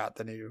Dash got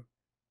the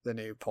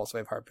new Pulse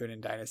Wave Harpoon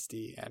in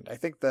Dynasty, and I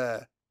think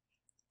the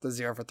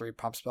 0 for 3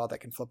 pump spell that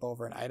can flip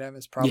over an item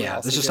is probably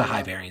it's just a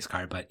high variance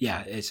card, but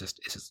yeah, it's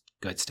just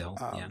good still.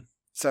 Yeah.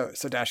 So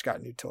Dash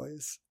got new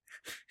toys.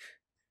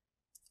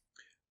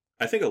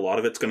 I think a lot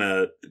of it's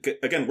gonna,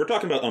 again, we're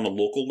talking about on a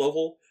local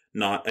level,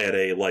 not at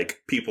a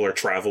like people are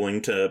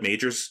traveling to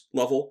majors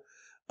level.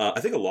 I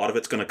think a lot of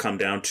it's going to come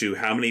down to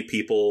how many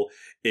people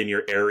in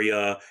your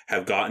area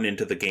have gotten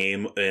into the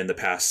game in the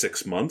past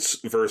 6 months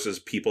versus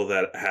people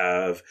that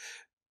have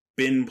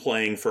been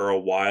playing for a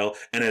while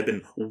and have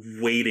been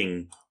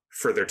waiting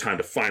for their time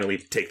to finally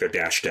take their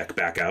Dash deck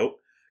back out.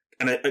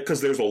 And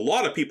because there's a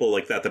lot of people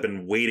like that have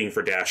been waiting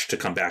for Dash to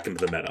come back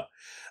into the meta.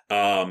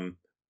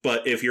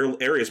 But if your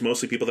area is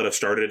mostly people that have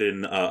started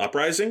in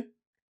Uprising,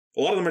 a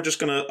lot of them are just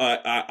going to,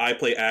 I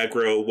play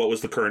aggro. What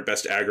was the current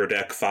best aggro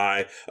deck?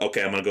 Phi.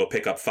 Okay, I'm going to go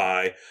pick up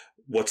Phi.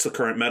 What's the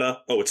current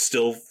meta? Oh, it's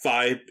still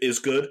Phi is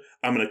good.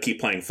 I'm going to keep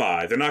playing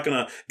Phi. They're not going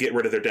to get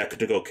rid of their deck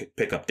to go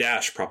pick up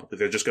Dash, probably.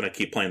 They're just going to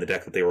keep playing the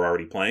deck that they were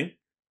already playing.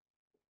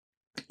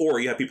 Or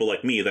you have people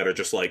like me that are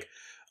just like,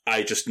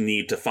 I just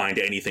need to find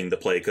anything to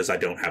play because I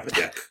don't have a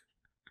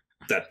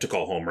deck to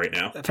call home right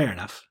now. Fair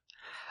enough.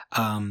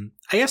 I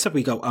guess if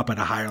we go up at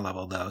a higher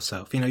level, though,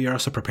 so if you're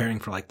also preparing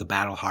for like the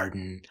Battle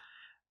Harden,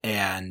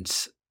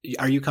 and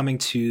are you coming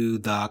to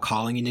the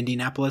Calling in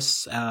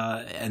Indianapolis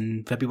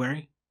in February?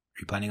 Are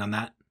you planning on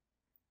that?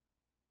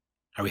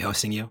 Are we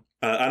hosting you?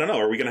 I don't know.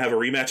 Are we going to have a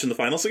rematch in the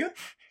finals again?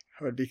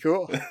 That would be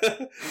cool.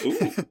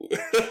 Ooh.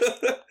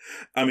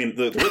 I mean,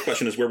 the real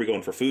question is where are we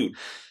going for food?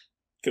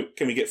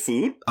 Can we get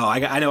food? Oh,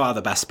 I know all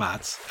the best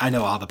spots. I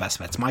know all the best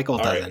spots. Michael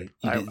doesn't.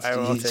 Right.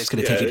 He's just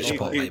going to take you to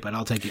Chipotle, but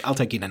I'll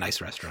take you to nice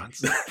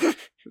restaurants.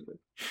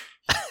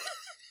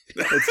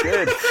 It's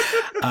good.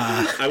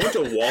 I went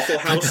to Waffle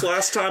House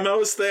last time I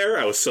was there.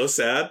 I was so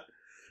sad.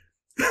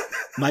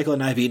 Michael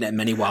and I have eaten at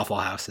many Waffle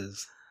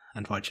Houses,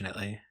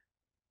 unfortunately.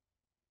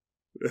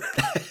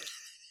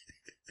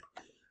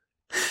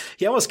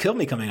 He almost killed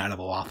me coming out of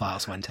a Waffle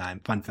House one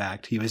time. Fun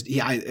fact.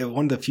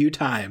 One of the few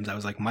times I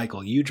was like,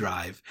 Michael, you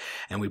drive.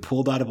 And we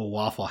pulled out of a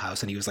Waffle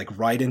House and he was like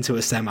right into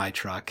a semi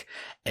truck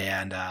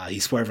and he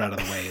swerved out of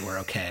the way. We're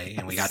okay.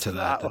 And we got to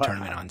the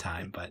tournament on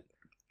time. But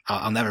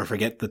I'll never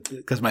forget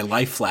because my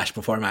life flashed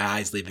before my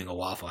eyes leaving a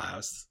Waffle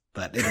House.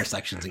 That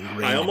intersection's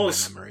ingrained in my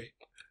memory.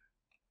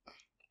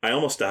 I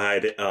almost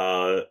died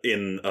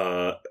in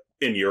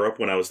Europe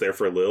when I was there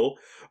for Lille.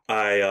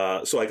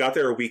 So I got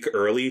there a week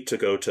early to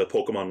go to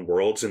Pokemon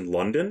Worlds in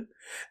London,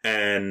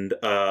 and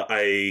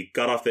I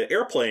got off the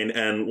airplane,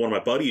 and one of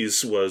my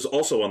buddies was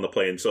also on the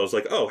plane. So I was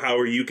like, "Oh, how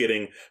are you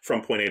getting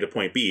from point A to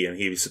point B?" And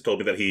he told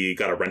me that he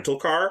got a rental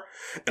car,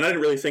 and I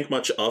didn't really think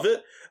much of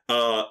it.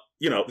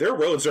 Their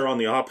roads are on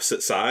the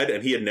opposite side,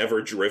 and he had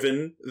never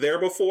driven there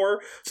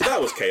before. So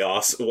that was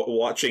chaos,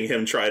 watching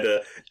him try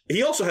to...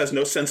 He also has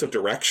no sense of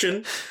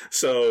direction,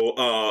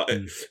 so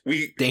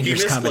we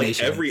missed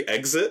like every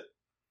exit.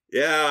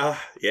 Yeah,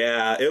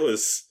 it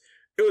was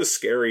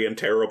scary and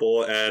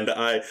terrible, and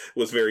I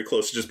was very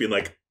close to just being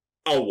like,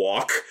 I'll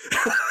walk.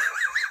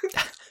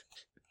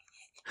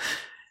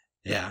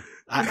 Yeah.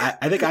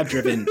 I think I've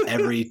driven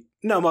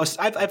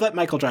I've let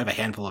Michael drive a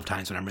handful of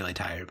times when I'm really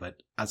tired,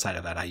 but outside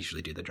of that, I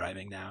usually do the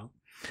driving now.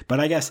 But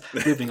I guess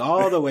moving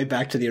all the way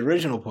back to the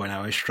original point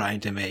I was trying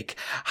to make,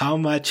 how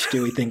much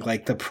do we think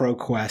like the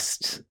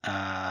ProQuest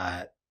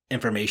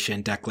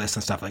information, deck lists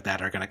and stuff like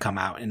that are going to come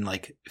out and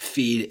like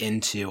feed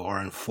into or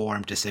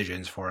inform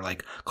decisions for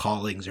like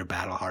callings or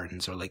battle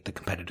hardens or like the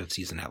competitive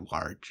season at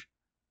large?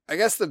 I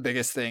guess the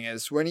biggest thing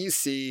is when you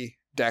see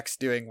decks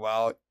doing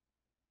well,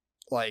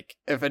 like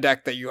if a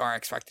deck that you aren't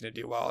expecting to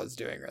do well is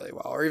doing really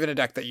well, or even a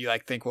deck that you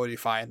like think will do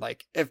fine,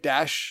 like if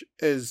Dash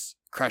is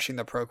crushing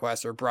the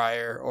ProQuest or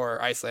Briar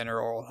or Icelander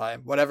or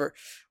Oldheim,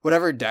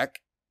 whatever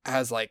deck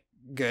has like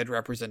good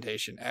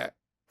representation at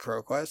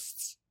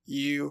ProQuests,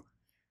 you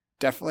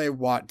definitely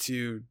want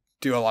to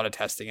do a lot of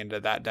testing into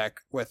that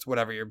deck with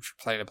whatever you're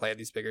planning to play at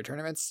these bigger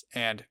tournaments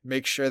and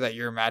make sure that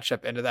your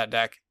matchup into that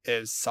deck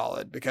is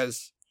solid,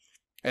 because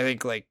I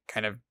think like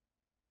kind of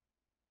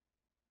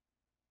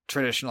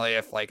traditionally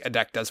if like a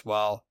deck does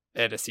well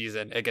in a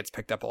season, it gets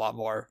picked up a lot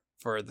more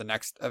for the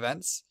next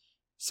events.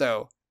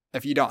 So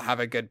if you don't have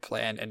a good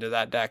plan into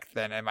that deck,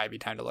 then it might be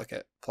time to look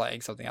at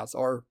playing something else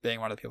or being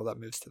one of the people that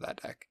moves to that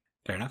deck.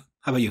 Fair enough.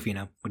 How about you,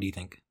 Pheano? What do you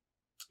think?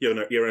 You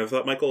have another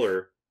thought, Michael,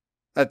 or?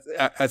 That's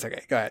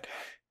okay. Go ahead.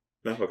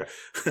 No? Okay.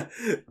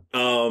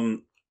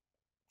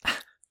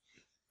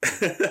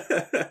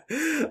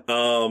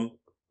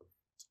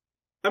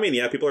 I mean,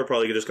 yeah, people are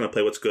probably just going to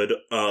play what's good.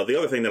 The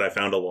other thing that I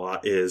found a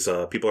lot is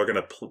people are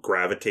going to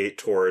gravitate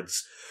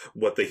towards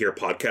what they hear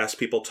podcast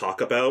people talk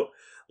about.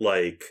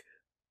 Like,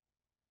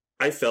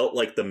 I felt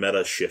like the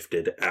meta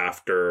shifted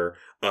after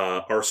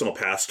Arsenal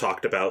Pass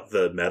talked about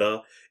the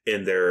meta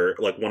in their,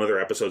 like, one of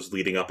their episodes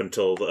leading up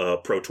until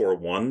Pro Tour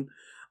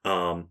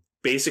 1.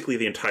 Basically,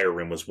 the entire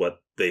room was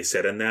what they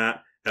said in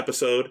that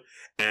episode,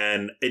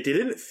 and it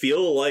didn't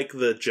feel like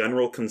the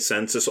general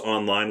consensus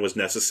online was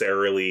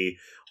necessarily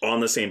on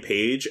the same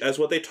page as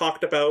what they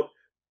talked about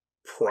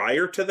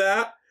prior to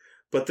that.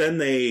 But then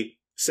they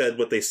said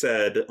what they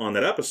said on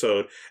that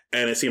episode,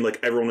 and it seemed like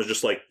everyone was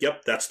just like,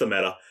 yep, that's the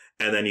meta.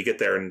 And then you get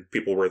there and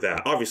people were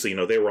that. Obviously,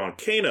 they were on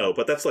Kano,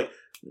 but that's like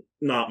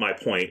not my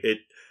point. It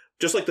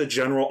just like the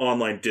general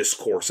online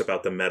discourse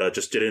about the meta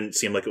just didn't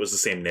seem like it was the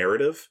same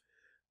narrative.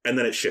 And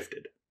then it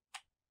shifted.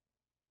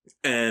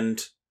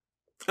 And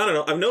I don't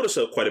know, I've noticed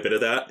quite a bit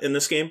of that in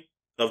this game,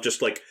 of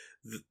just like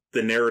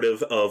the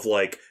narrative of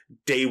like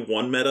day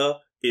one meta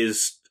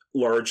is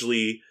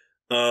largely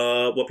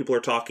what people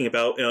are talking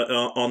about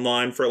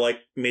online for like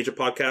major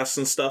podcasts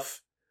and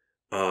stuff.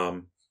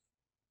 So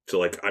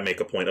like I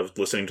make a point of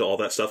listening to all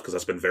that stuff because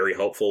that's been very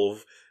helpful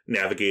of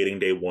navigating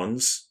day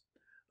ones.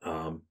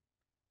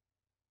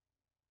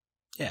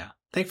 Yeah.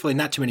 Thankfully,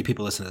 not too many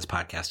people listen to this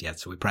podcast yet,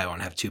 so we probably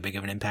won't have too big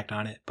of an impact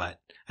on it,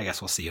 but I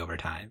guess we'll see over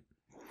time.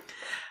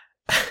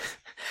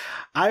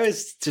 I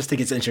just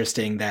think it's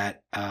interesting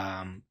that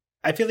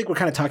I feel like we're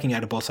kind of talking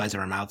out of both sides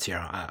of our mouths here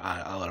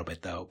a little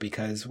bit, though,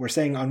 because we're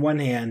saying on one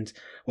hand,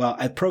 well,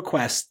 at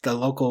ProQuest, the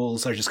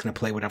locals are just going to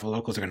play whatever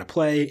locals are going to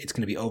play. It's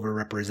going to be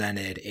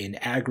overrepresented in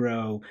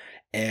aggro,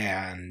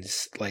 and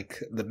like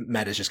the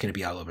meta is just going to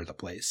be all over the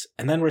place.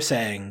 And then we're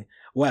saying,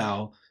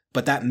 well,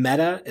 but that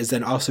meta is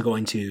then also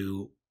going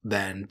to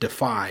then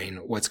define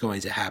what's going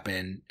to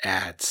happen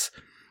at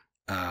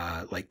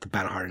like the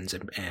battle hardens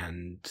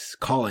and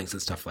callings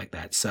and stuff like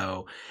that.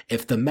 So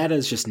if the meta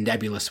is just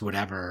nebulous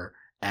whatever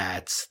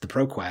at the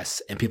ProQuest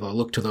and people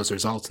look to those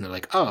results and they're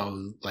like,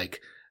 oh, like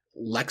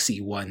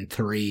Lexi won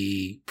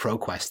 3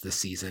 ProQuest this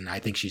season, I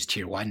think she's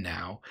tier 1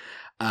 now.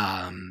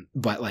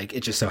 But like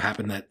it just so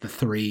happened that the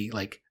 3,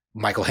 like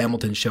Michael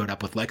Hamilton showed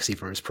up with Lexi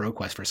for his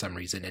ProQuest for some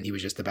reason, and he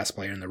was just the best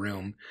player in the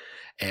room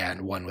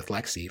and won with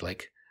Lexi.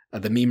 Like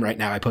the meme right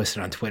now I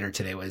posted on Twitter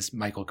today was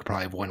Michael could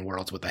probably have won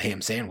Worlds with a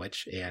ham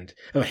sandwich, and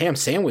if a ham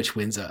sandwich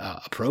wins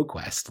a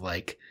ProQuest,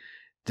 like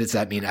Does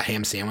that mean a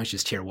ham sandwich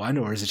is tier 1,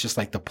 or is it just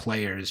like the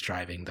players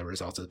driving the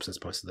results as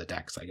opposed to the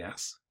decks, I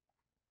guess?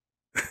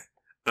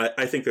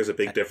 I think there's a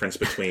big difference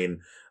between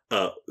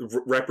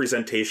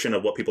representation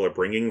of what people are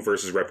bringing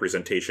versus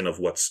representation of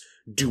what's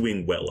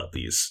doing well at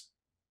these.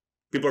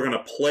 People are going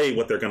to play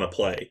what they're going to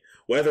play.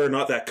 Whether or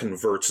not that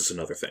converts is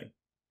another thing.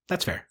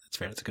 That's fair.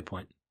 That's a good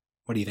point.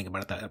 What do you think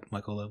about that,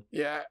 Michael, though?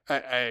 Yeah, I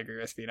agree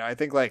with Pheano. I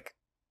think like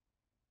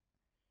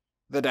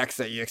the decks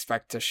that you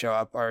expect to show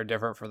up are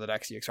different from the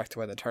decks you expect to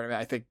win the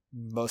tournament. I think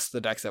most of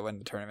the decks that win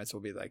the tournaments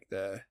will be like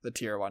the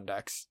tier 1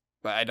 decks,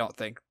 but I don't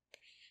think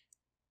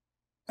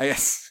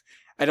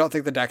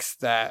the decks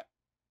that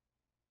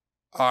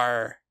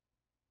are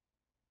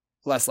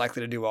less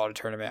likely to do well in a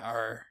tournament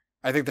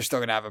I think they're still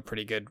going to have a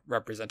pretty good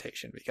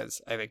representation, because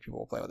I think people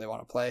will play what they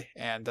want to play,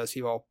 and those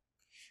people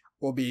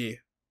will be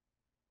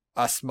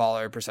a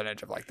smaller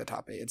percentage of like the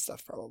top 8 and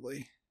stuff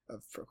probably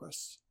of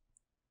ProQuest.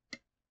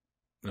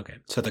 Okay,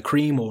 so the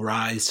cream will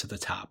rise to the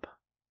top,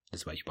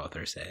 is what you both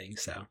are saying.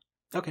 So,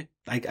 okay,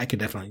 I could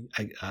definitely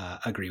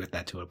agree with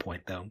that to a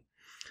point, though.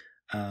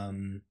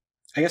 I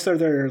guess, are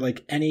there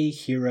like any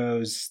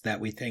heroes that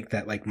we think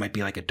that like might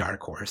be like a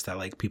dark horse that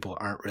like people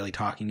aren't really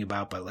talking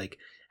about, but like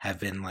have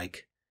been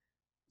like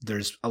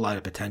there's a lot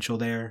of potential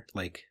there?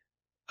 Like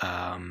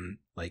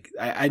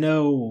I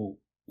know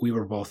we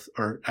were both,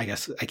 or I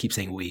guess I keep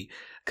saying we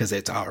because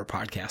it's our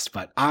podcast,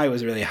 but I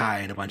was really high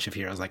in a bunch of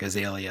heroes like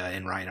Azalea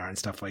and Rhinar and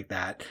stuff like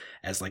that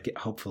as like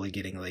hopefully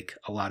getting like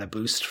a lot of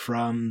boost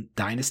from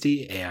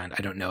Dynasty. And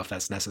I don't know if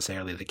that's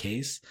necessarily the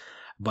case,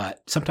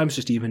 but sometimes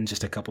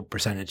just a couple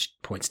percentage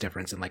points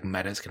difference in like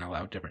metas can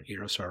allow different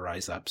heroes to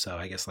rise up. So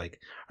I guess like,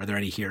 are there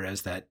any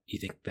heroes that you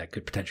think that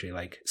could potentially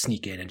like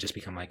sneak in and just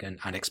become like an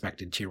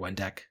unexpected tier 1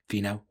 deck?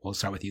 Pheano, we'll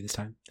start with you this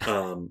time.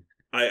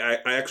 I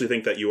actually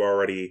think that you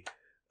already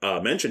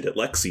mentioned it,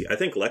 Lexi. I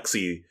think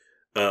Lexi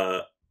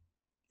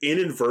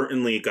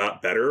inadvertently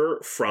got better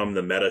from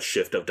the meta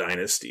shift of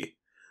Dynasty.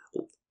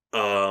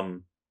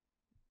 I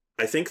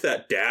think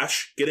that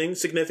Dash getting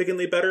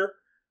significantly better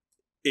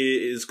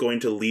is going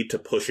to lead to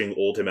pushing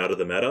Oldhim out of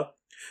the meta.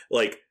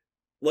 Like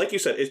you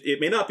said,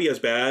 it may not be as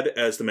bad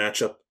as the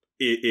matchup.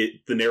 The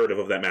narrative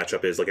of that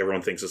matchup is like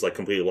everyone thinks is like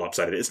completely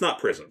lopsided. It's not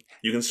Prism.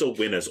 You can still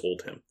win as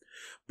Oldhim.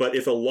 But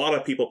if a lot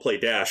of people play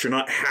Dash, you're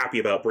not happy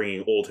about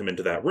bringing Oldhim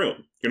into that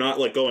room. You're not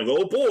like going,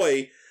 oh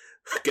boy,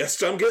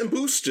 guess I'm getting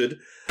boosted.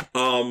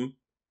 And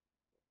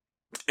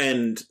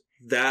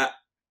that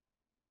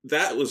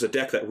was a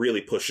deck that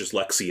really pushes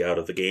Lexi out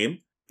of the game.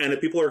 And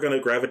if people are going to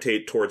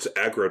gravitate towards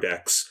aggro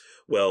decks,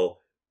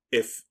 well,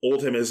 if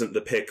Oldhim isn't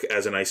the pick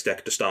as an ice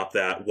deck to stop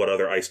that, what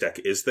other ice deck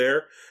is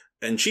there?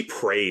 And she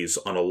preys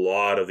on a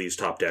lot of these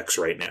top decks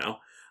right now.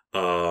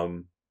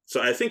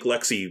 So I think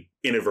Lexi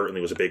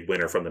inadvertently was a big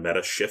winner from the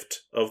meta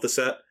shift of the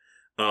set.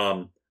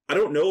 I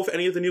don't know if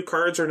any of the new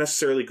cards are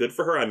necessarily good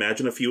for her. I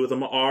imagine a few of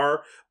them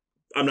are.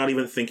 I'm not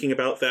even thinking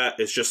about that.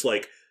 It's just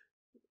like,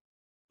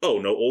 oh,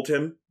 no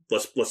Oldhim?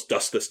 Let's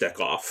dust this deck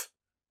off.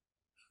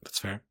 That's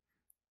fair.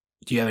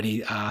 Do you have any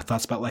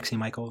thoughts about Lexi,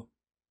 Michael?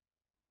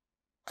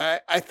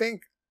 I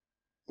think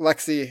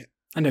Lexi...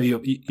 I know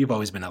you've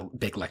always been a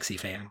big Lexi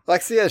fan.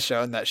 Lexi has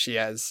shown that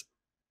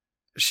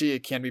she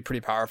can be pretty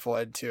powerful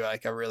into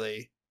like a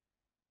really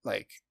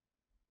like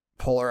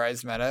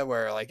polarized meta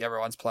where like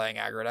everyone's playing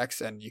aggro decks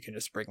and you can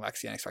just bring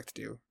Lexi and expect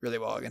to do really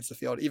well against the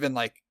field. Even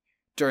like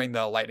during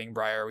the Lightning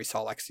Briar era, we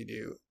saw Lexi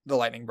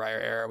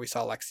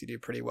do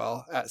pretty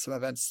well at some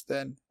events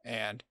then.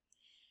 And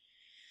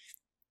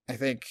I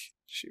think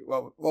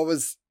what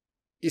was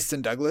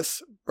Easton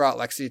Douglas brought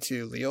Lexi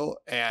to Lille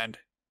and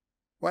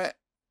went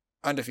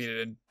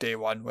undefeated in day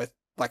 1 with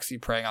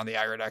Lexi preying on the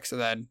aggro decks,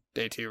 and then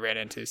day 2 ran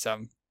into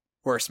some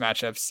worse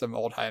matchups, some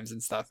Oldheims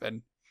and stuff,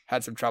 and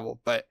had some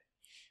trouble. But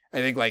I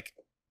think like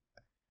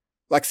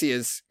Lexi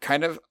is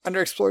kind of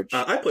underexplored.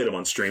 I played him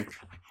on stream.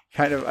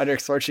 Kind of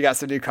underexplored. She got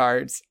some new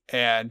cards,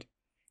 and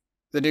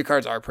the new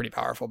cards are pretty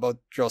powerful. Both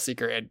Drill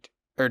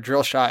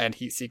Shot and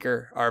Heat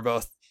Seeker are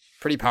both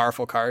pretty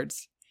powerful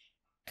cards,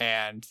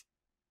 and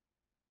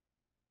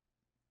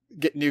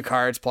get new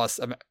cards plus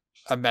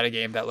a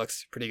metagame that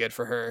looks pretty good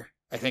for her,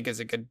 I think is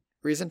a good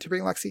reason to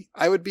bring Lexi.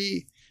 I would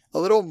be a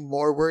little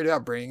more worried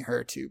about bringing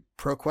her to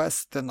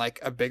ProQuest than like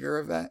a bigger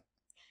event,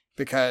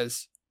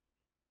 because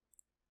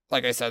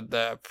like I said,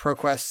 the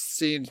ProQuest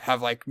scene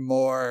have like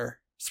more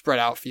spread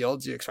out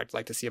fields. You expect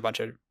like to see a bunch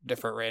of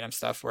different random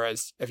stuff,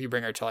 whereas if you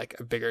bring her to like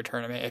a bigger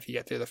tournament, if you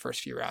get through the first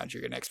few rounds,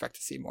 you're going to expect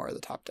to see more of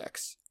the top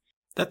decks.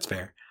 That's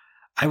fair.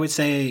 I would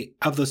say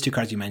of those 2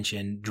 cards you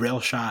mentioned, Drill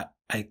Shot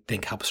I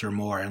think helps her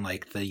more in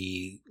like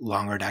the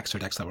longer decks or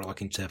decks that we're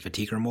looking to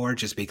fatigue her more,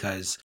 just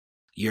because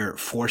you're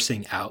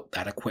forcing out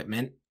that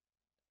equipment.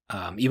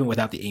 Even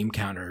without the aim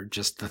counter,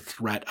 just the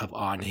threat of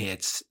on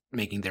hits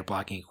making their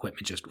blocking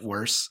equipment just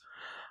worse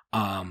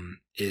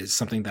is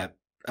something that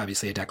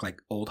obviously a deck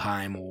like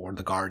Oldhim or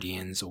the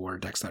Guardians or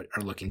decks that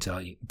are looking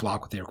to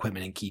block with their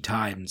equipment in key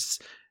times,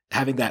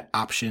 having that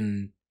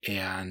option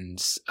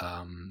and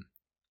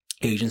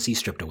agency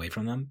stripped away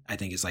from them, I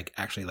think is like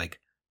actually like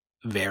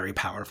very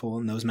powerful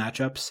in those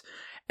matchups.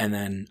 And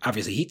then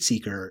obviously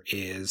Heatseeker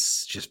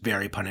is just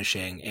very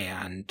punishing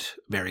and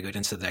very good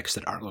into the decks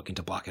that aren't looking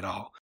to block at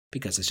all,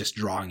 because it's just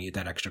drawing you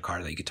that extra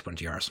card that you get to put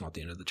into your arsenal at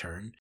the end of the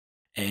turn.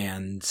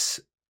 And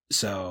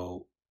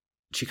so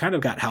she kind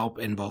of got help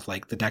in both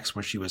like the decks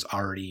where she was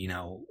already, you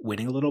know,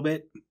 winning a little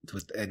bit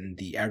in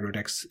the aggro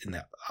decks in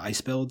the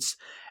ice builds,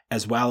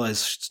 as well as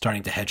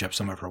starting to hedge up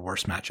some of her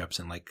worst matchups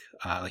in like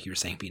you were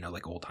saying, Pheano,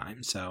 like old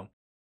times. So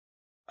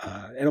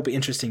it'll be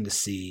interesting to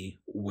see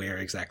where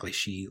exactly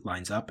she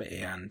lines up.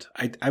 And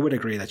I would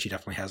agree that she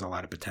definitely has a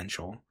lot of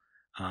potential.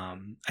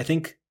 I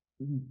think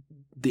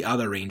the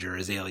other Ranger,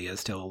 Azalea, is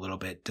still a little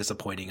bit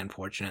disappointing,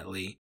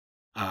 unfortunately.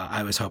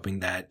 I was hoping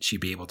that she'd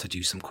be able to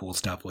do some cool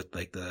stuff with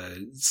like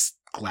the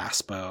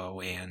glass bow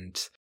and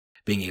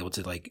being able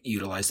to like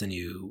utilize the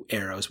new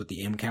arrows with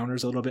the aim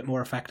counters a little bit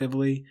more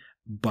effectively.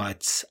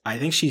 But I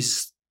think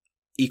she's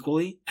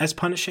equally as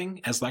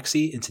punishing as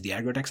Lexi into the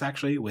aggro decks,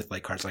 actually, with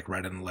like cards like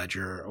Red in the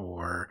Ledger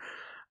or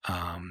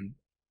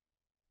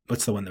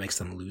what's the one that makes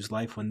them lose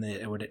life when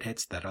it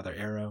hits, that other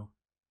arrow?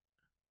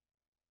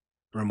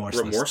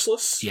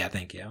 Remorseless? Yeah,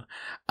 thank you.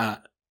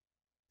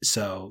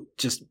 So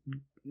just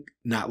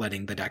not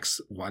letting the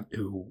decks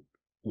who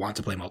want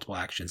to play multiple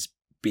actions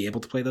be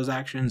able to play those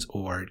actions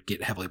or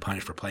get heavily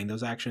punished for playing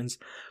those actions.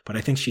 But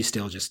I think she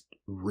still just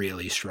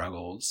really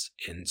struggles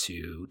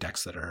into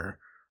decks that are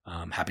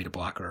happy to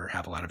block or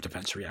have a lot of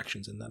defense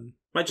reactions in them.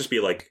 Might just be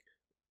like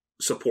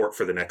support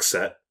for the next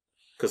set,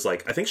 because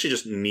like I think she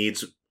just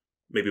needs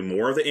maybe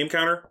more of the aim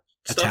counter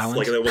stuff.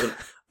 Like that wasn't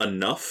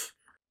enough.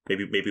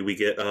 Maybe we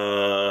get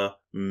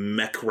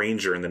Mech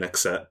Ranger in the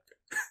next set.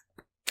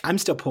 I'm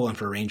still pulling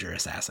for Ranger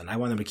Assassin. I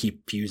want them to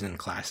keep fusing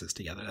classes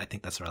together. I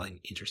think that's a really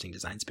interesting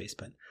design space,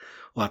 but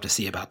we'll have to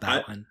see about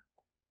that one.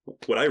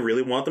 What I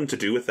really want them to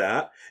do with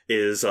that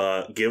is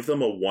give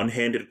them a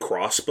one-handed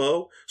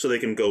crossbow, so they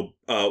can go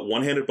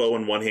one-handed bow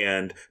in one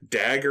hand,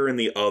 dagger in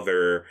the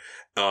other,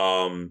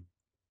 and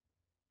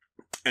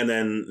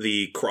then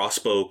the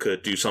crossbow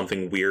could do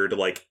something weird,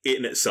 like it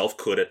in itself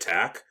could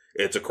attack.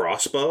 It's a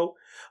crossbow,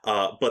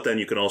 but then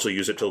you can also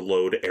use it to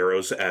load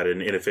arrows at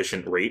an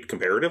inefficient rate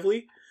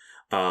comparatively.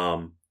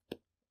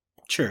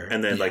 Sure.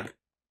 And then like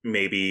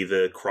maybe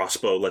the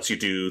crossbow lets you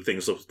do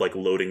things like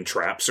loading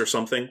traps or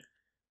something.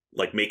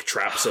 Like make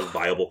traps a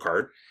viable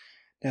card.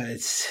 I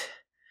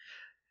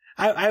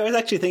was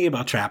actually thinking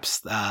about traps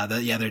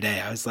the other day.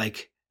 I was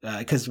like,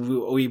 because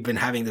we've been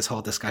having this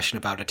whole discussion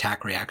about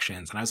attack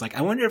reactions, and I was like,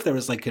 I wonder if there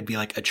was like could be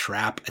like a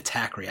trap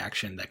attack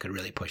reaction that could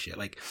really push it.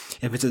 Like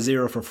if it's a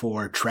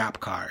 0-for-4 trap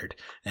card,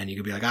 then you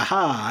could be like,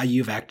 aha,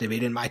 you've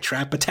activated my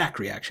trap attack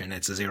reaction.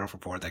 It's a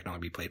 0-for-4 that can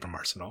only be played from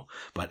Arsenal.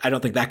 But I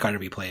don't think that card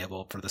would be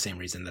playable for the same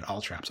reason that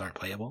all traps aren't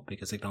playable,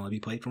 because they can only be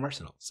played from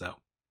Arsenal. So.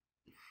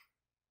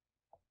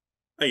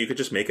 You could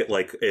just make it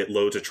like it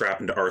loads a trap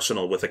into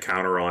Arsenal with a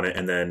counter on it,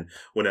 and then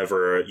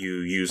whenever you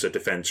use a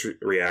defense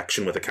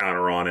reaction with a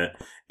counter on it,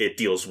 it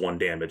deals 1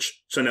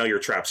 damage. So now your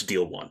traps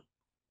deal 1.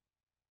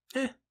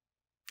 I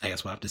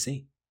guess we'll have to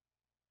see.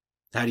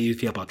 How do you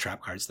feel about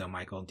trap cards, though,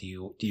 Michael? Do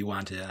you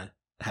want to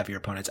have your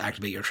opponents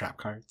activate your trap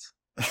cards?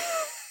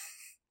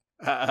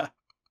 I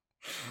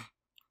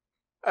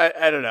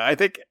don't know. I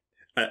think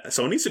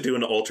someone needs to do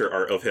an alter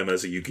art of him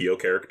as a Yu-Gi-Oh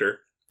character.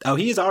 Oh,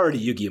 he's already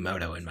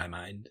Yu-Gi-Oh! In my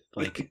mind.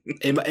 Like,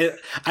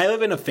 I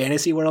live in a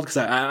fantasy world because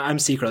I'm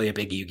secretly a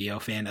big Yu-Gi-Oh!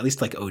 Fan, at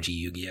least like OG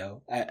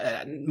Yu-Gi-Oh!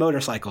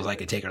 Motorcycles I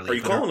could take or leave. Are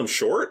you calling him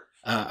short?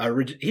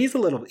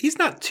 He's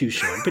not too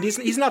short, but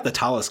he's not the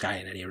tallest guy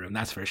in any room,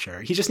 that's for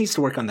sure. He just needs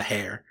to work on the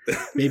hair.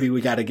 Maybe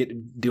we got to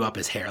do up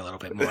his hair a little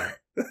bit more.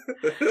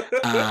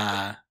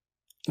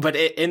 But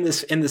in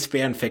this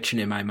fan fiction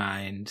in my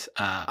mind,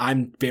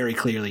 I'm very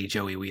clearly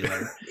Joey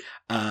Wheeler,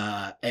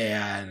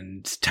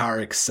 and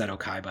Tarek's Seto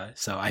Kaiba.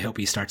 So I hope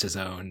he starts his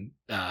own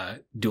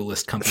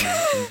duelist company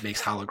and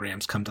makes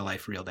holograms come to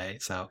life real day.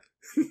 So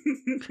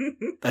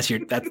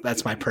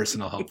that's my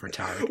personal hope for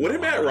Tarek. What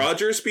did Matt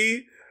Rogers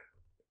be?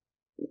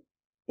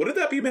 What did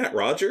that be, Matt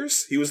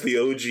Rogers? He was the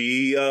OG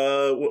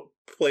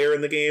player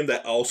in the game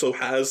that also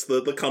has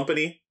the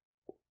company.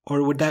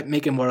 Or would that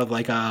make him more of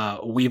like a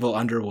Weevil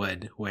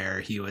Underwood, where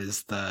he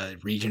was the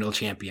regional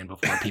champion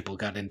before people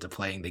got into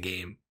playing the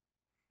game?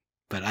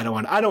 But I don't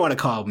want to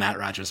call Matt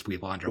Rogers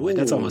Weevil Underwood. Ooh.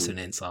 That's almost an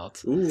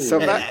insult. Ooh. So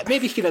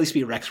maybe he could at least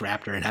be Rex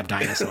Raptor and have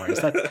dinosaurs.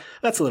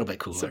 That's a little bit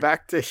cooler. So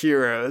back to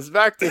heroes.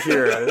 There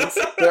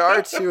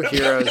are 2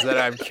 heroes that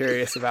I'm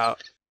curious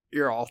about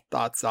your all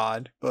thoughts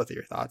on, both of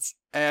your thoughts.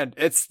 And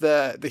it's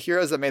the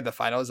heroes that made the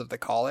finals of the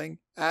Calling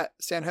at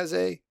San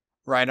Jose,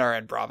 Reinar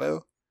and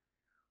Bravo.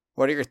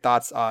 What are your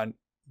thoughts on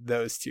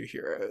those 2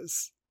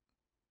 heroes?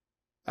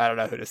 I don't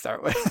know who to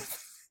start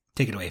with.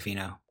 Take it away,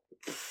 Pheano.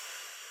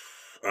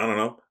 I don't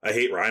know. I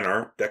hate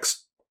Reinar.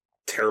 Deck's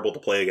terrible to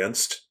play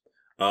against.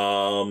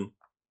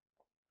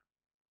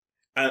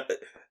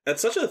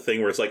 It's such a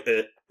thing where it's like,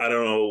 I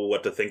don't know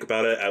what to think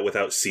about it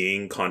without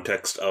seeing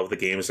context of the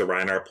games that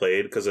Reinar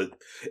played, because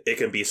it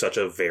can be such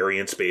a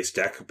variance-based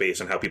deck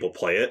based on how people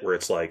play it, where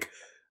it's like,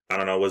 I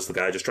don't know, was the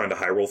guy just trying to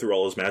high roll through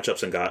all his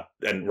matchups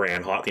and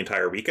ran hot the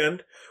entire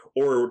weekend?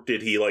 Or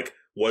did he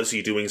was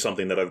he doing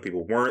something that other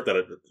people weren't,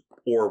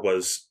 or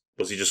was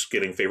he just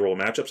getting favorable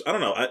matchups? I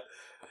don't know.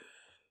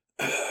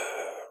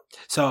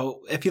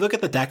 So if you look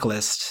at the deck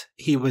list,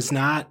 he was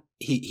not,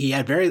 he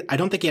had I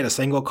don't think he had a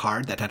single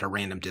card that had a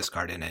random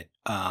discard in it.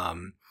 I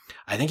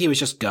think he was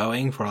just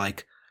going for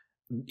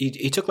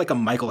he took a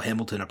Michael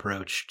Hamilton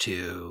approach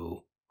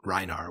to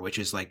Rhinar, which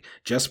is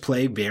just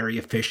play very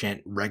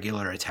efficient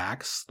regular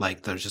attacks.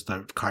 There's just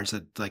the cards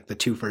that the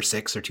 2 for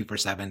 6 or 2 for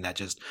 7 that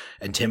just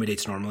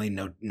intimidates normally,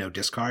 no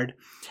discard,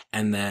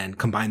 and then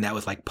combine that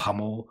with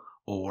pummel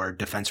or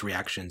defense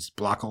reactions,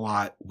 block a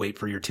lot, wait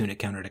for your tunic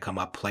counter to come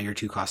up, play your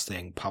 2-cost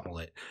thing, pummel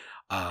it,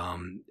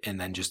 and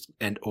then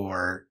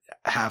or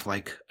have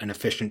an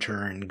efficient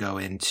turn, go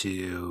and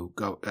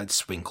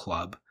swing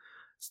club.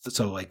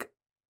 So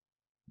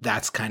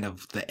that's kind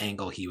of the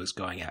angle he was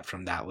going at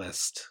from that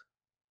list.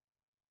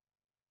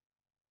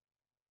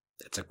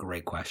 That's a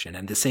great question.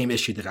 And the same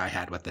issue that I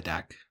had with the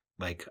deck.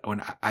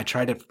 When I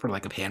tried it for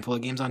a handful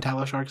of games on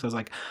Tallow Sharks, I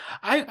was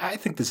I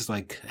think this is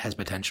has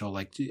potential.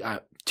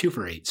 2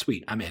 for 8,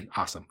 sweet, I'm in,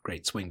 awesome,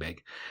 great, swing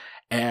big.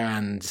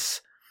 And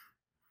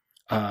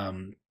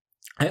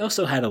I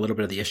also had a little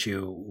bit of the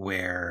issue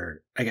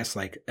where I guess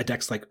a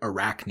deck's like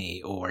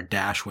Arachne or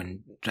Dash,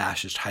 when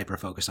Dash is hyper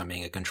focused on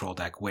being a control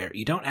deck, where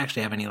you don't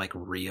actually have any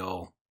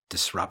real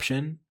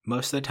disruption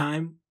most of the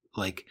time.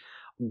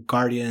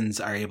 Guardians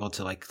are able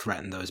to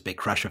threaten those big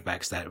crush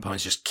effects that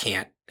opponents just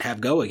can't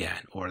have go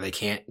again, or they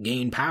can't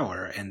gain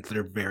power, and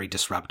they're very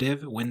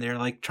disruptive when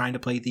they're trying to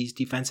play these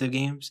defensive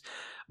games.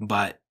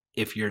 But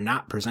if you're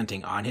not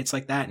presenting on hits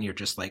like that, and you're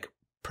just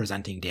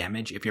presenting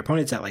damage, if your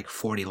opponent's at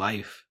 40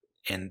 life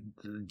and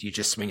you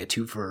just swing a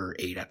 2 for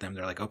 8 at them,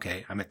 they're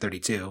okay, I'm at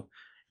 32,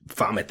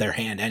 vomit their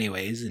hand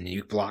anyways, and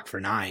you block for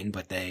 9,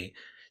 but they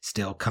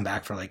still come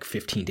back for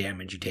 15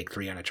 damage, you take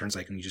 3 on a turn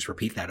cycle, and you just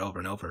repeat that over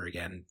and over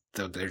again.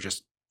 So they're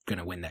just going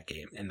to win that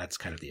game, and that's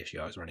kind of the issue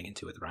I was running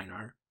into with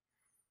Rhinar.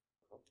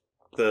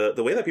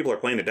 The way that people are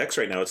playing the decks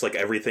right now, it's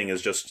everything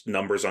is just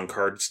numbers on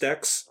cards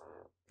decks.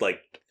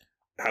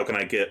 How can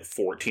I get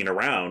 14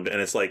 around? And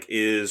it's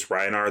is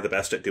Rhinar the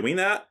best at doing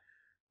that?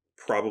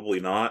 Probably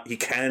not. He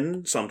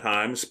can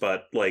sometimes,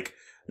 but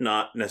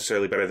not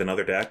necessarily better than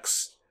other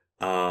decks.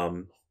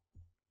 And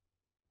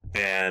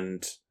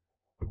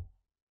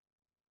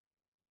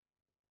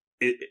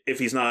if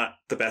he's not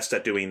the best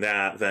at doing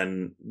that,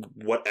 then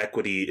what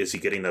equity is he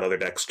getting that other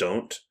decks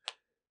don't?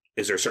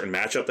 Is there a certain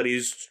matchup that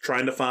he's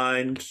trying to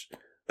find?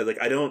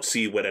 I don't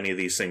see what any of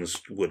these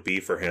things would be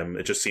for him.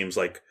 It just seems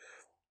like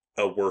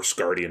a worse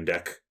Guardian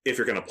deck if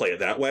you're going to play it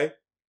that way.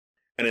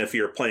 And if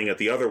you're playing it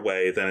the other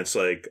way, then it's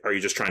are you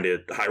just trying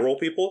to high roll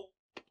people?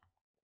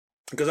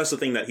 Because that's the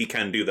thing that he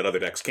can do that other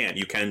decks can't.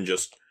 You can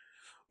just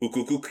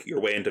ook your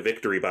way into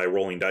victory by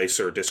rolling dice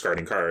or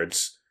discarding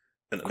cards.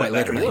 And quite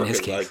literally in his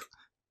case.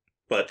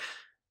 But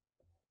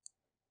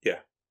yeah.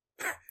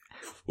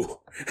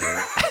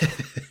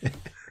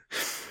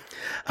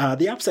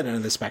 The opposite end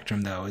of the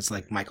spectrum, though, is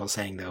Michael's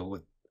saying, though,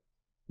 with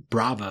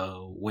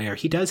Bravo, where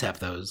he does have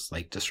those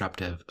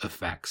disruptive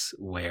effects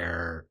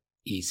where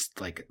he's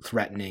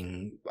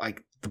threatening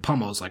the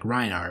pummels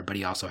Rhinar, but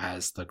he also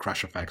has the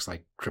crush effects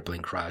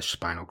crippling crush,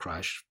 spinal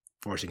crush,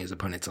 forcing his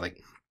opponent to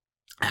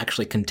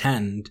actually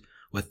contend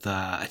with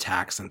the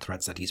attacks and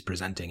threats that he's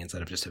presenting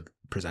instead of just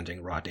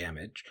presenting raw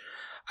damage.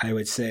 I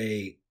would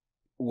say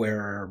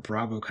where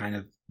Bravo kind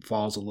of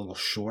falls a little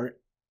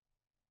short,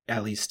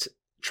 at least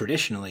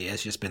traditionally,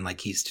 has just been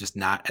he's just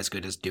not as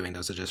good as doing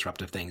those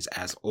disruptive things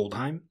as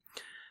Oldheim.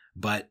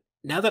 But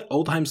now that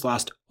Oldheim's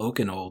lost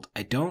Oakenold,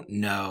 I don't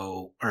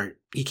know, or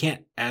he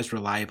can't as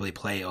reliably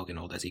play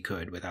Oakenold as he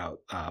could without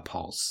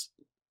Pulse.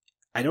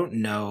 I don't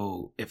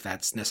know if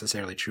that's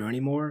necessarily true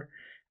anymore,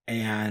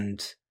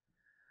 and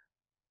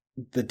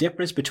the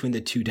difference between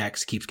the two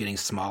decks keeps getting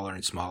smaller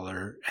and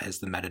smaller as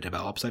the meta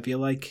develops, I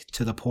feel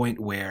to the point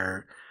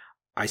where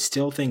I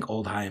still think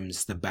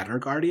Oldheim's the better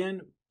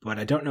Guardian, but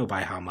I don't know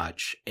by how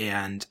much.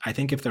 And I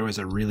think if there was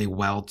a really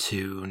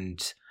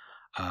well-tuned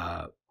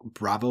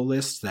Bravo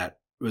list that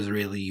was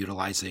really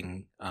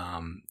utilizing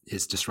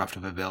his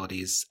disruptive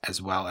abilities,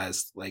 as well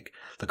as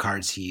the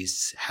cards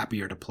he's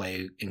happier to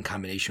play in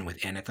combination with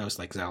Anathos,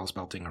 like Zealous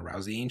Belting or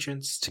Rouse the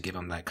Ancients, to give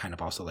him that kind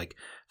of also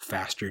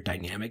faster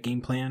dynamic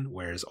game plan,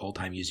 whereas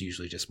Oldheim is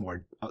usually just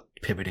more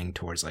pivoting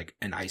towards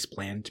an ice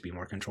plan to be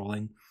more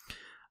controlling.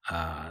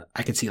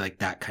 I could see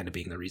that kind of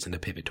being the reason to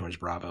pivot towards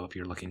Bravo if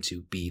you're looking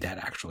to be that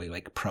actually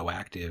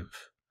proactive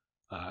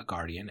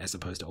Guardian as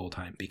opposed to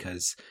Oldheim,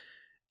 because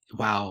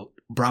while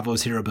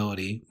Bravo's hero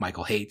ability,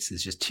 Michael hates,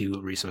 is just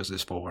 2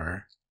 resources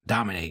for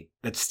dominate,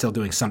 that's still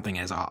doing something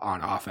as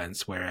on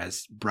offense,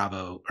 whereas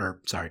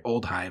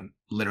Oldheim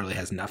literally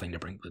has nothing to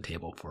bring to the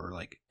table for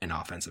an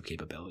offensive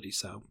capability.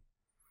 So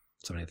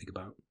something to think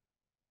about.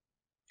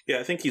 Yeah,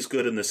 I think he's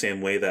good in the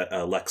same way that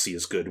Lexi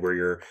is good, where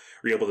you're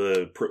able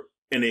to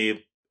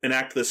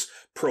enact this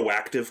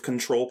proactive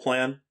control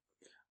plan.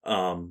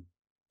 So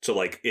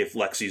if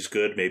Lexi's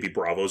good, maybe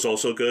Bravo's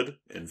also good,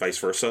 and vice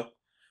versa.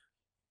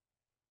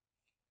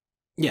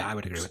 Yeah, I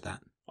would agree with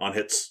that. On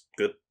hits,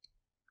 good.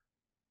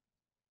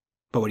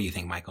 But what do you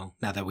think, Michael?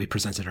 Now that we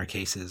presented our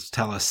cases,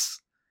 tell us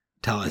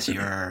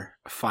your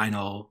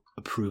final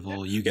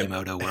approval Yugi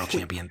Moto World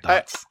Champion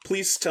thoughts.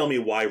 Please tell me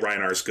why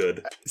Reinar's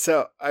good.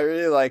 So I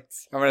really liked,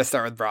 I'm going to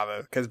start with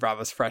Bravo because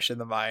Bravo's fresh in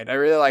the mind. I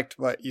really liked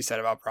what you said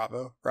about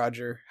Bravo,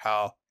 Roger,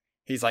 how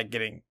he's like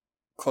getting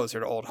closer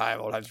to Oldheim.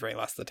 Oldheim's bringing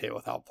less to the table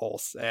without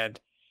Pulse. And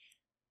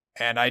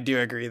I do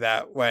agree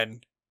that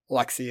when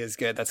Lexi is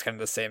good, that's kind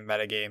of the same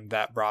metagame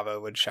that Bravo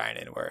would shine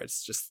in, where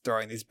it's just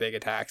throwing these big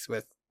attacks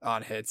with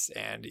on hits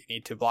and you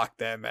need to block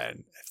them.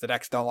 And if the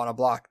decks don't want to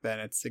block, then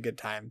it's a good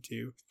time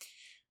to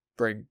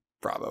bring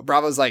Bravo.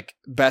 Bravo's like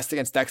best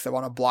against decks that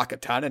want to block a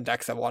ton and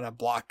decks that want to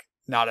block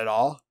not at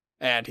all.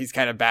 And he's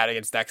kind of bad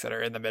against decks that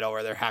are in the middle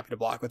where they're happy to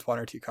block with 1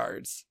 or 2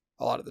 cards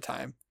a lot of the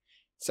time.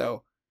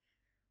 So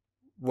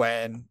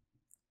when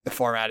the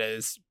format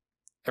is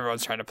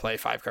everyone's trying to play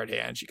 5-card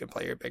hands, you can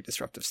play your big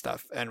disruptive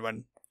stuff. And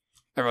when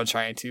everyone's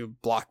trying to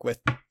block with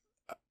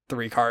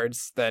 3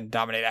 cards, then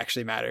dominate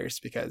actually matters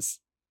because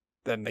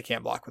then they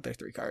can't block with their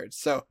 3 cards.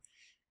 So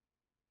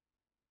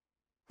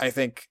I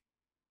think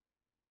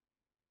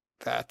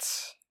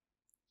that's,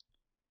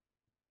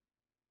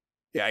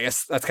 yeah, I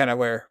guess that's kind of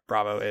where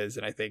Bravo is.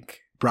 And I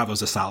think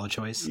Bravo's a solid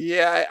choice.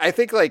 Yeah, I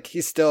think like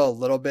he's still a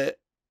little bit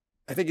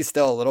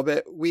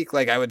weak.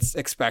 Like I would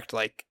expect,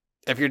 like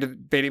if you're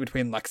debating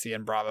between Lexi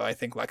and Bravo, I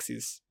think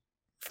Lexi's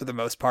for the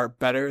most part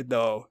better,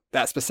 though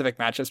that specific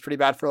matchup's pretty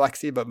bad for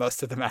Lexi, but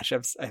most of the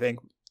matchups I think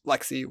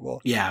Lexi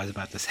will. Yeah, I was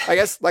about to say. I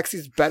guess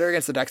Lexi's better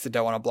against the decks that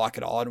don't want to block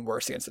at all and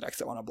worse against the decks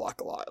that want to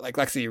block a lot. Like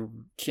Lexi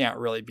can't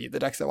really beat the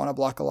decks that want to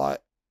block a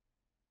lot,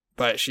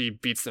 but she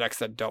beats the decks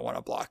that don't want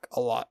to block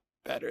a lot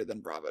better than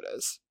Bravo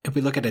does. If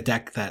we look at a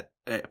deck that,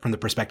 from the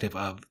perspective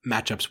of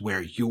matchups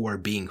where you're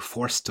being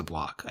forced to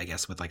block, I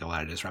guess with like a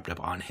lot of disruptive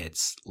on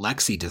hits,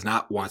 Lexi does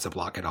not want to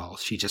block at all.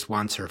 She just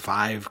wants her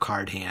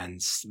 5-card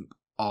hands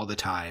all the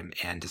time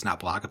and does not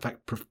block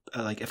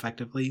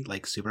effectively,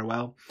 like super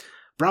well.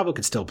 Bravo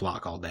could still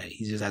block all day.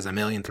 He just has a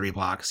million 3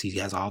 blocks. He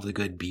has all the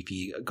good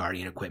beefy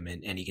Guardian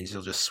equipment, and he can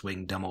still just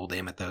swing dumb old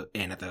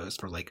Anathos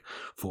for like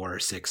 4 or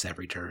 6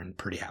 every turn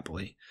pretty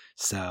happily.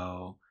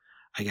 So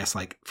I guess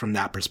like from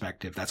that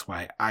perspective, that's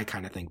why I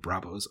kind of think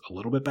Bravo's a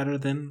little bit better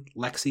than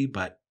Lexi,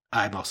 but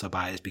I'm also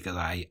biased because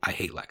I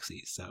hate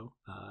Lexi. So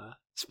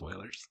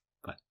spoilers,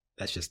 but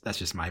that's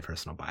just my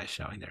personal bias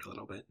showing there a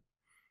little bit.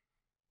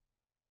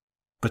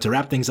 But to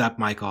wrap things up,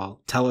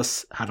 Michael, tell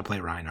us how to play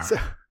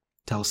Reinar.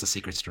 Tell us the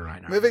secrets to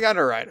Reinar. Moving on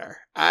to Reinar.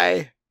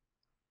 I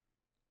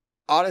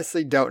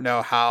honestly don't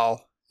know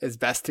how is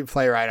best to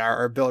play Reinar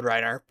or build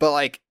Reinar, but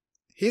like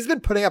he's been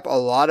putting up a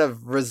lot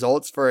of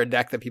results for a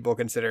deck that people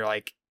consider,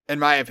 like, in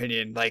my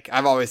opinion, like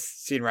I've always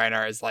seen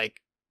Reinar as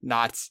like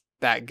not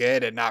that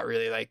good and not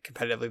really like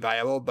competitively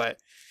viable, but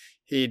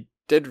he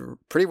did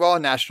pretty well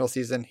in national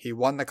season. He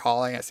won the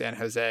calling at San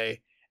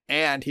Jose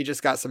and he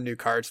just got some new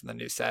cards in the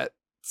new set.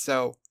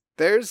 So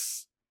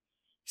there's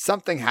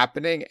something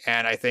happening,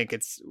 and I think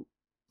it's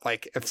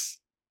like it's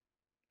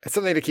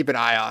something to keep an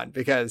eye on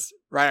because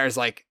Reinar's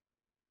like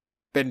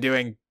been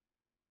doing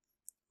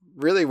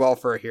really well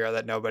for a hero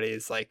that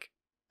nobody's like,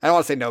 I don't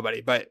want to say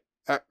nobody, but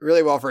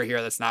really well for a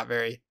hero that's not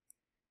very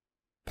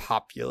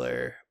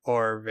popular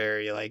or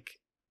very like,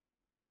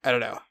 I don't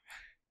know,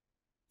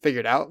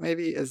 figured out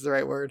maybe is the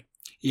right word.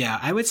 Yeah,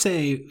 I would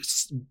say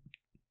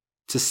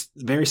just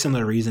very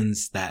similar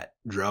reasons that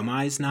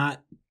Dromai's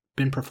not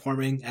been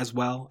performing as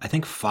well. I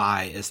think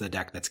Phi is the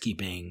deck that's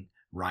keeping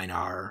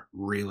Reinar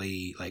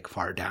really like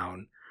far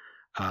down,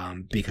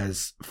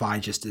 because Phi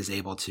just is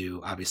able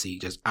to obviously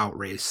just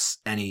outrace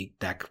any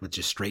deck with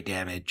just straight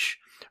damage.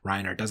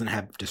 Reinar doesn't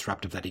have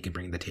disruptive that he can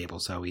bring to the table,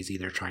 so he's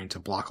either trying to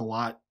block a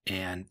lot,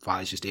 and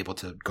Phi is just able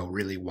to go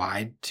really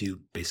wide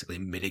to basically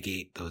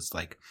mitigate those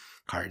like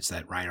cards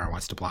that Reinar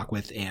wants to block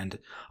with, and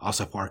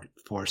also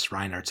force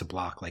Reinar to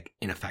block like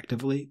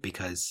ineffectively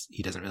because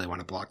he doesn't really want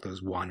to block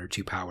those 1 or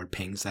 2 powered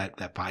pings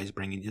that Phi is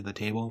bringing to the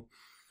table.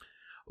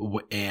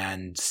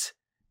 And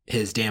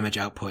his damage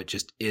output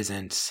just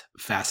isn't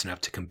fast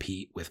enough to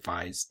compete with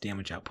Phi's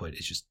damage output.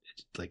 It's just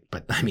like,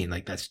 but I mean,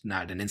 like that's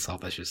not an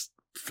insult. That's just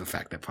the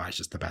fact that Phi's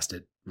just the best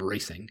at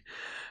racing.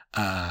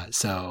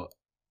 So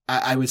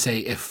I would say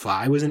if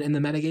Phi wasn't in the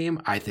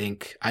metagame, I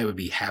think I would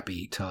be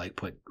happy to like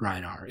put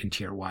Reinar in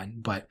tier 1.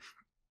 But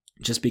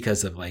just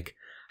because of like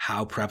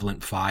how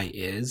prevalent Phi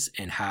is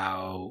and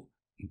how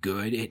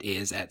good it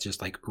is at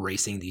just like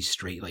racing these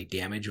straight like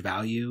damage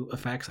value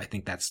effects, I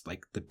think that's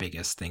like the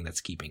biggest thing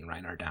that's keeping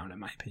Reinar down in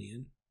my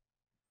opinion.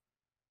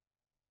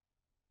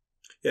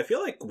 Yeah, I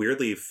feel like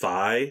weirdly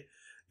Phi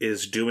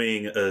is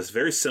doing a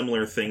very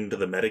similar thing to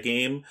the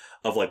metagame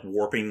of like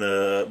warping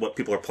what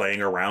people are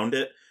playing around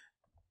it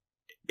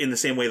in the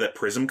same way that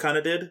Prism kind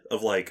of did,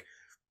 of like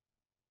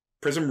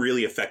Prism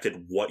really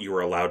affected what you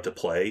were allowed to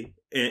play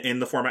in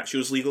the format she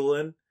was legal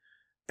in,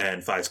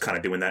 and Phi's kind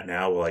of doing that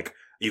now, like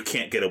you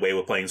can't get away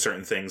with playing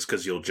certain things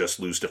because you'll just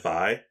lose to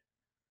Phi.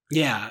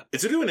 Yeah.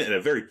 It's doing it in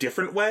a very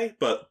different way,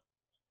 but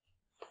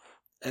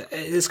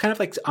it's kind of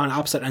like on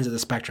opposite ends of the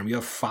spectrum. You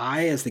have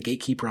Phi as the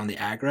gatekeeper on the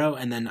aggro,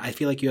 and then I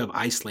feel like you have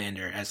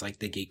Icelander as like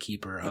the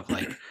gatekeeper of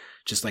like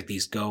just like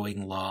these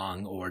going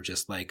long or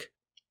just like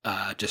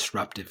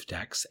disruptive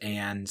decks.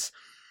 And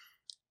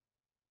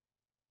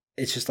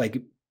it's just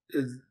like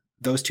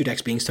those two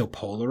decks being so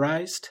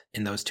polarized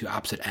in those two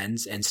opposite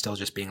ends and still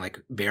just being like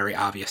very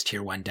obvious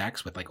tier 1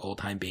 decks with like Old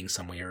Time being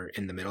somewhere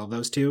in the middle of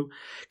those two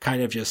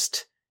kind of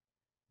just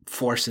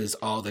forces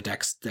all the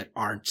decks that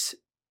aren't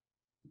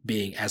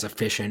being as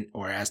efficient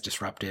or as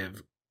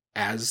disruptive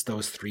as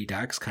those 3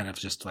 decks kind of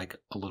just like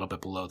a little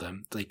bit below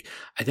them. Like,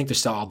 I think they're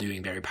still all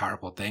doing very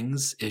powerful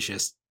things. It's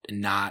just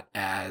not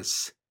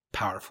as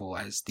powerful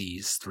as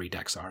these 3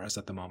 decks are as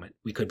at the moment.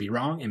 We could be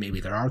wrong, and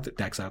maybe there are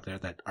decks out there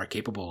that are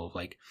capable of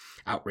like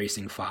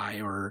outracing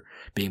Phi or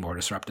being more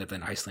disruptive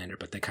than Icelander,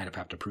 but they kind of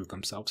have to prove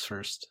themselves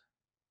first.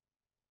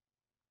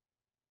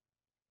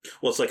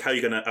 Well, it's like, how are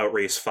you going to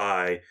outrace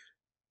Phi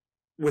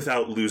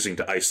without losing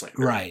to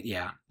Icelander? Right,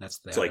 yeah.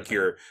 It's like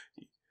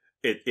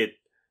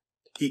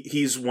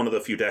he's one of the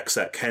few decks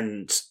that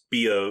can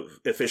be a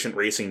efficient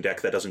racing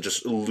deck that doesn't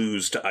just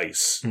lose to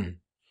ice.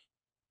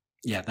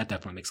 Yeah, that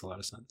definitely makes a lot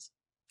of sense.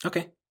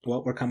 Okay,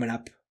 well, we're coming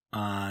up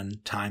on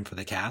time for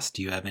the cast.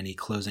 Do you have any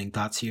closing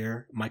thoughts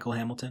here, Michael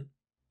Hamilton?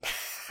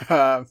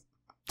 Tell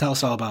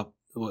us all about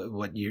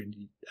what your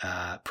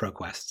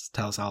ProQuest.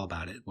 Tell us all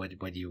about it.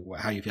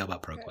 How you feel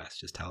about ProQuest.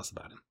 Just tell us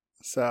about it.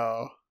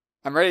 So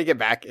I'm ready to get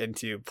back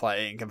into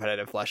playing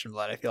competitive Flesh and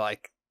Blood. I feel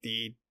like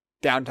the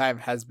downtime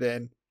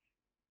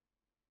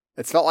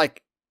it's felt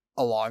like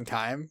a long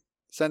time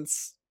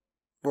since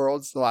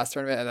Worlds, the last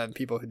tournament, and then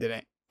people who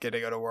didn't get to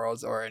go to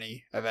Worlds or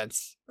any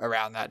events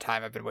around that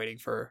time have been waiting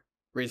for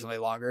reasonably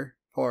longer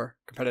for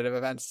competitive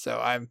events. So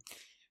I'm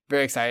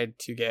very excited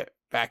to get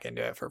back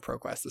into it for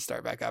ProQuest to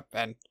start back up,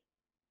 and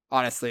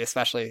honestly,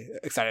 especially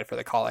excited for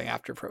the calling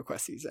after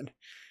ProQuest season.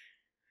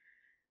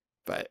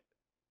 But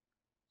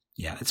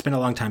yeah, it's been a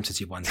long time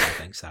since you've won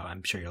something, so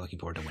I'm sure you're looking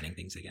forward to winning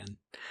things again.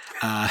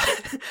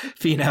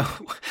 Pheano,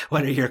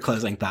 what are your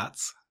closing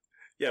thoughts?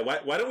 Yeah,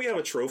 why don't we have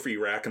a trophy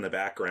rack in the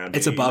background?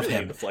 It's above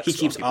him. He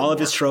keeps all of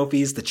his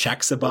trophies, the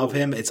checks above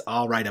him. It's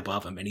all right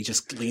above him, and he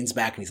just leans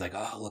back and he's like,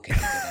 "Oh, look how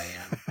good I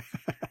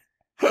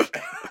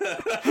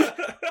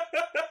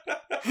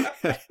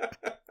am."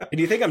 And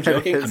you think I'm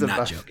joking? I'm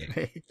not joking.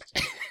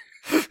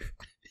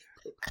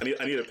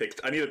 I need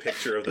a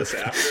picture of this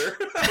after.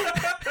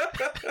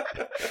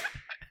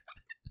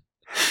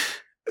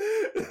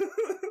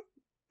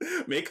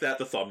 Make that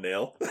the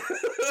thumbnail.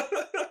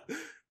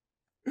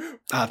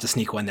 I'll have to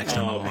sneak one next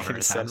time I'm over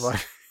his house. Go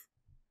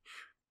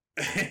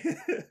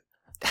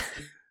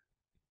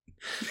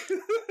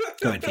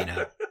ahead,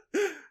 Pheano.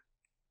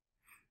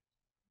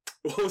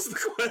 What was the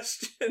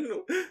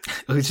question?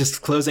 It was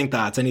just closing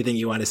thoughts. Anything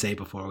you want to say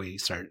before we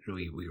start?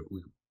 We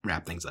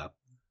wrap things up.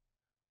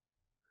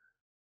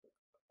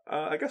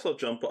 I guess I'll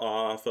jump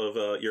off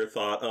of your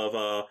thought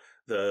of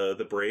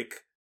the break.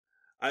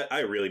 I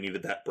really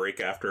needed that break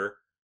after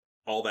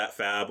all that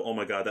fab. Oh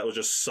my god, that was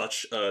just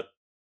such a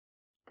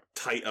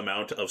tight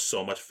amount of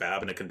so much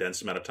fab in a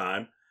condensed amount of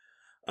time.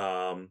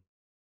 But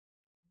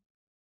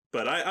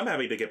I'm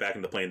happy to get back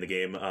into playing the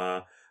game.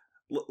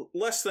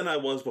 Less than I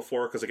was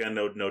before, because again,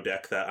 no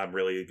deck that I'm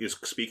really is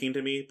speaking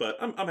to me. But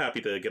I'm happy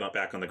to get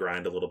back on the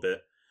grind a little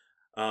bit.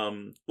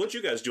 What'd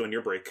you guys do on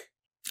your break?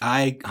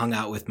 I hung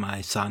out with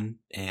my son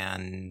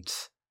and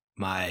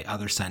my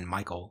other son,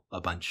 Michael,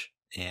 a bunch,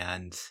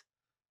 and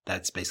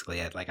that's basically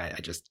it. Like I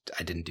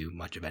didn't do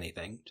much of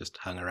anything. Just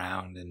hung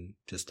around and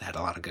just had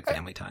a lot of good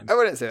family time. I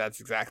wouldn't say that's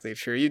exactly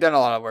true. You've done a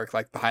lot of work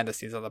like behind the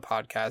scenes on the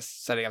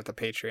podcast, setting up the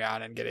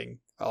Patreon and getting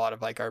a lot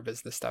of like our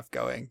business stuff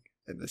going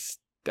in this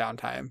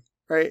downtime,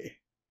 right?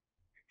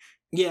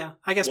 Yeah,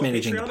 I guess what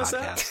managing Patreon the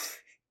podcast.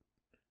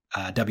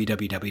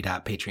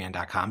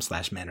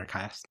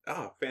 www.patreon.com/Manorcast.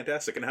 Oh,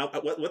 fantastic. And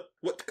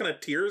what kind of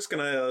tiers can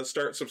I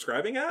start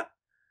subscribing at?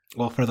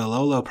 Well, for the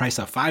low price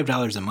of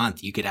 $5 a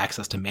month, you get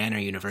access to Manor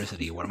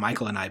University, where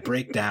Michael and I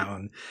break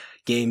down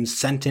games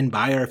sent in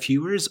by our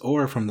viewers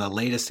or from the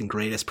latest and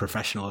greatest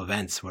professional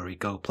events, where we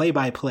go play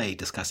by play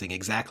discussing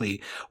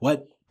exactly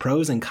what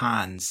pros and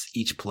cons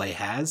each play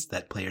has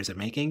that players are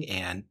making,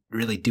 and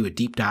really do a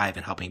deep dive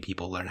in helping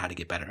people learn how to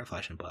get better at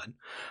Flesh and Blood.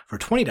 For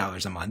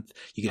 $20 a month,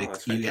 you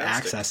get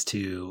access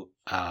to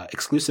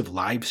exclusive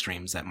live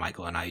streams that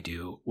Michael and I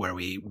do, where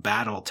we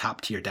battle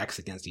top tier decks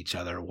against each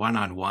other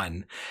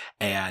one-on-one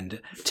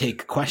and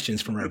take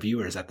questions from our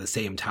viewers at the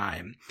same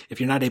time. If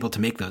you're not able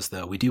to make those,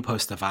 though, we do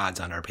post the VODs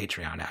on our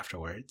Patreon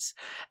afterwards.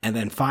 And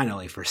then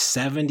finally, for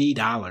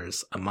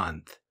 $70 a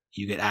month,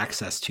 you get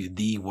access to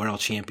the world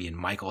champion,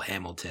 Michael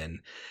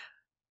Hamilton,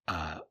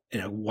 in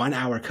a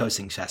 1-hour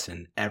coaching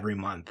session every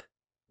month,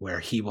 where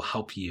he will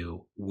help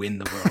you win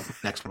the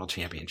next world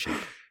championship.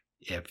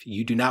 If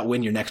you do not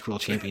win your next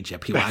world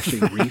championship, he will actually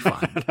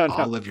refund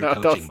all of your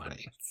coaching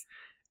money.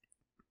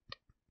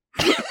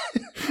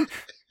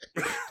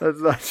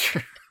 That's not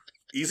true.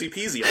 Easy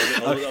peasy.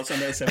 I'll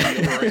send that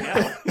 70 over right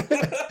now.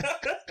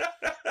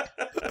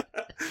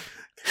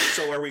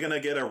 So are we going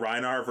to get a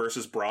Reinar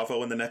versus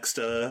Bravo in the next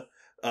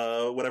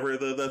whatever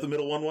the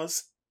middle one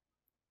was.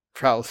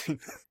 Probably.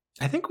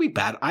 I think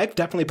I've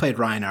definitely played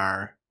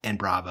Rhinar and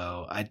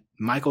Bravo.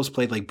 Michael's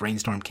played like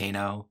Brainstorm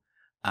Kano.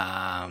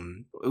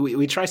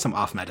 We try some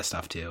off meta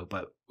stuff too,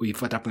 but we've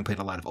definitely played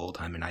a lot of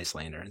Oldhim and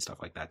Icelander and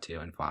stuff like that too,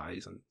 and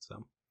Fies and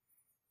so.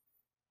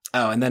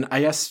 Oh, and then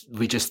I guess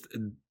we just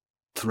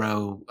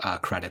throw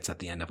credits at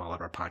the end of all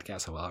of our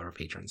podcasts, all of our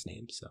patrons'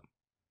 names. So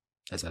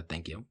as a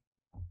thank you.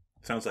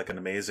 Sounds like an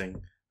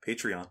amazing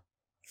Patreon.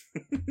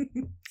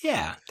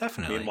 Yeah,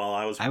 definitely. Meanwhile,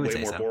 I was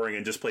way more boring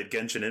and just played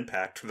Genshin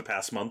Impact for the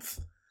past month.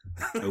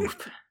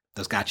 Oof.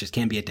 Those gotchas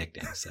can be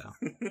addicting, so.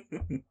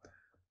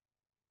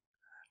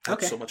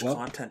 Okay, so much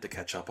content to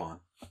catch up on.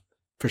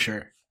 For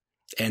sure.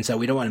 And so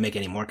we don't want to make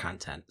any more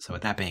content. So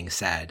with that being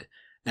said,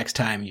 next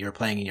time you're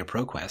playing in your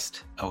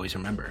ProQuest, always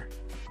remember,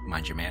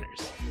 mind your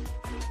manners.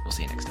 We'll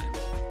see you next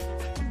time.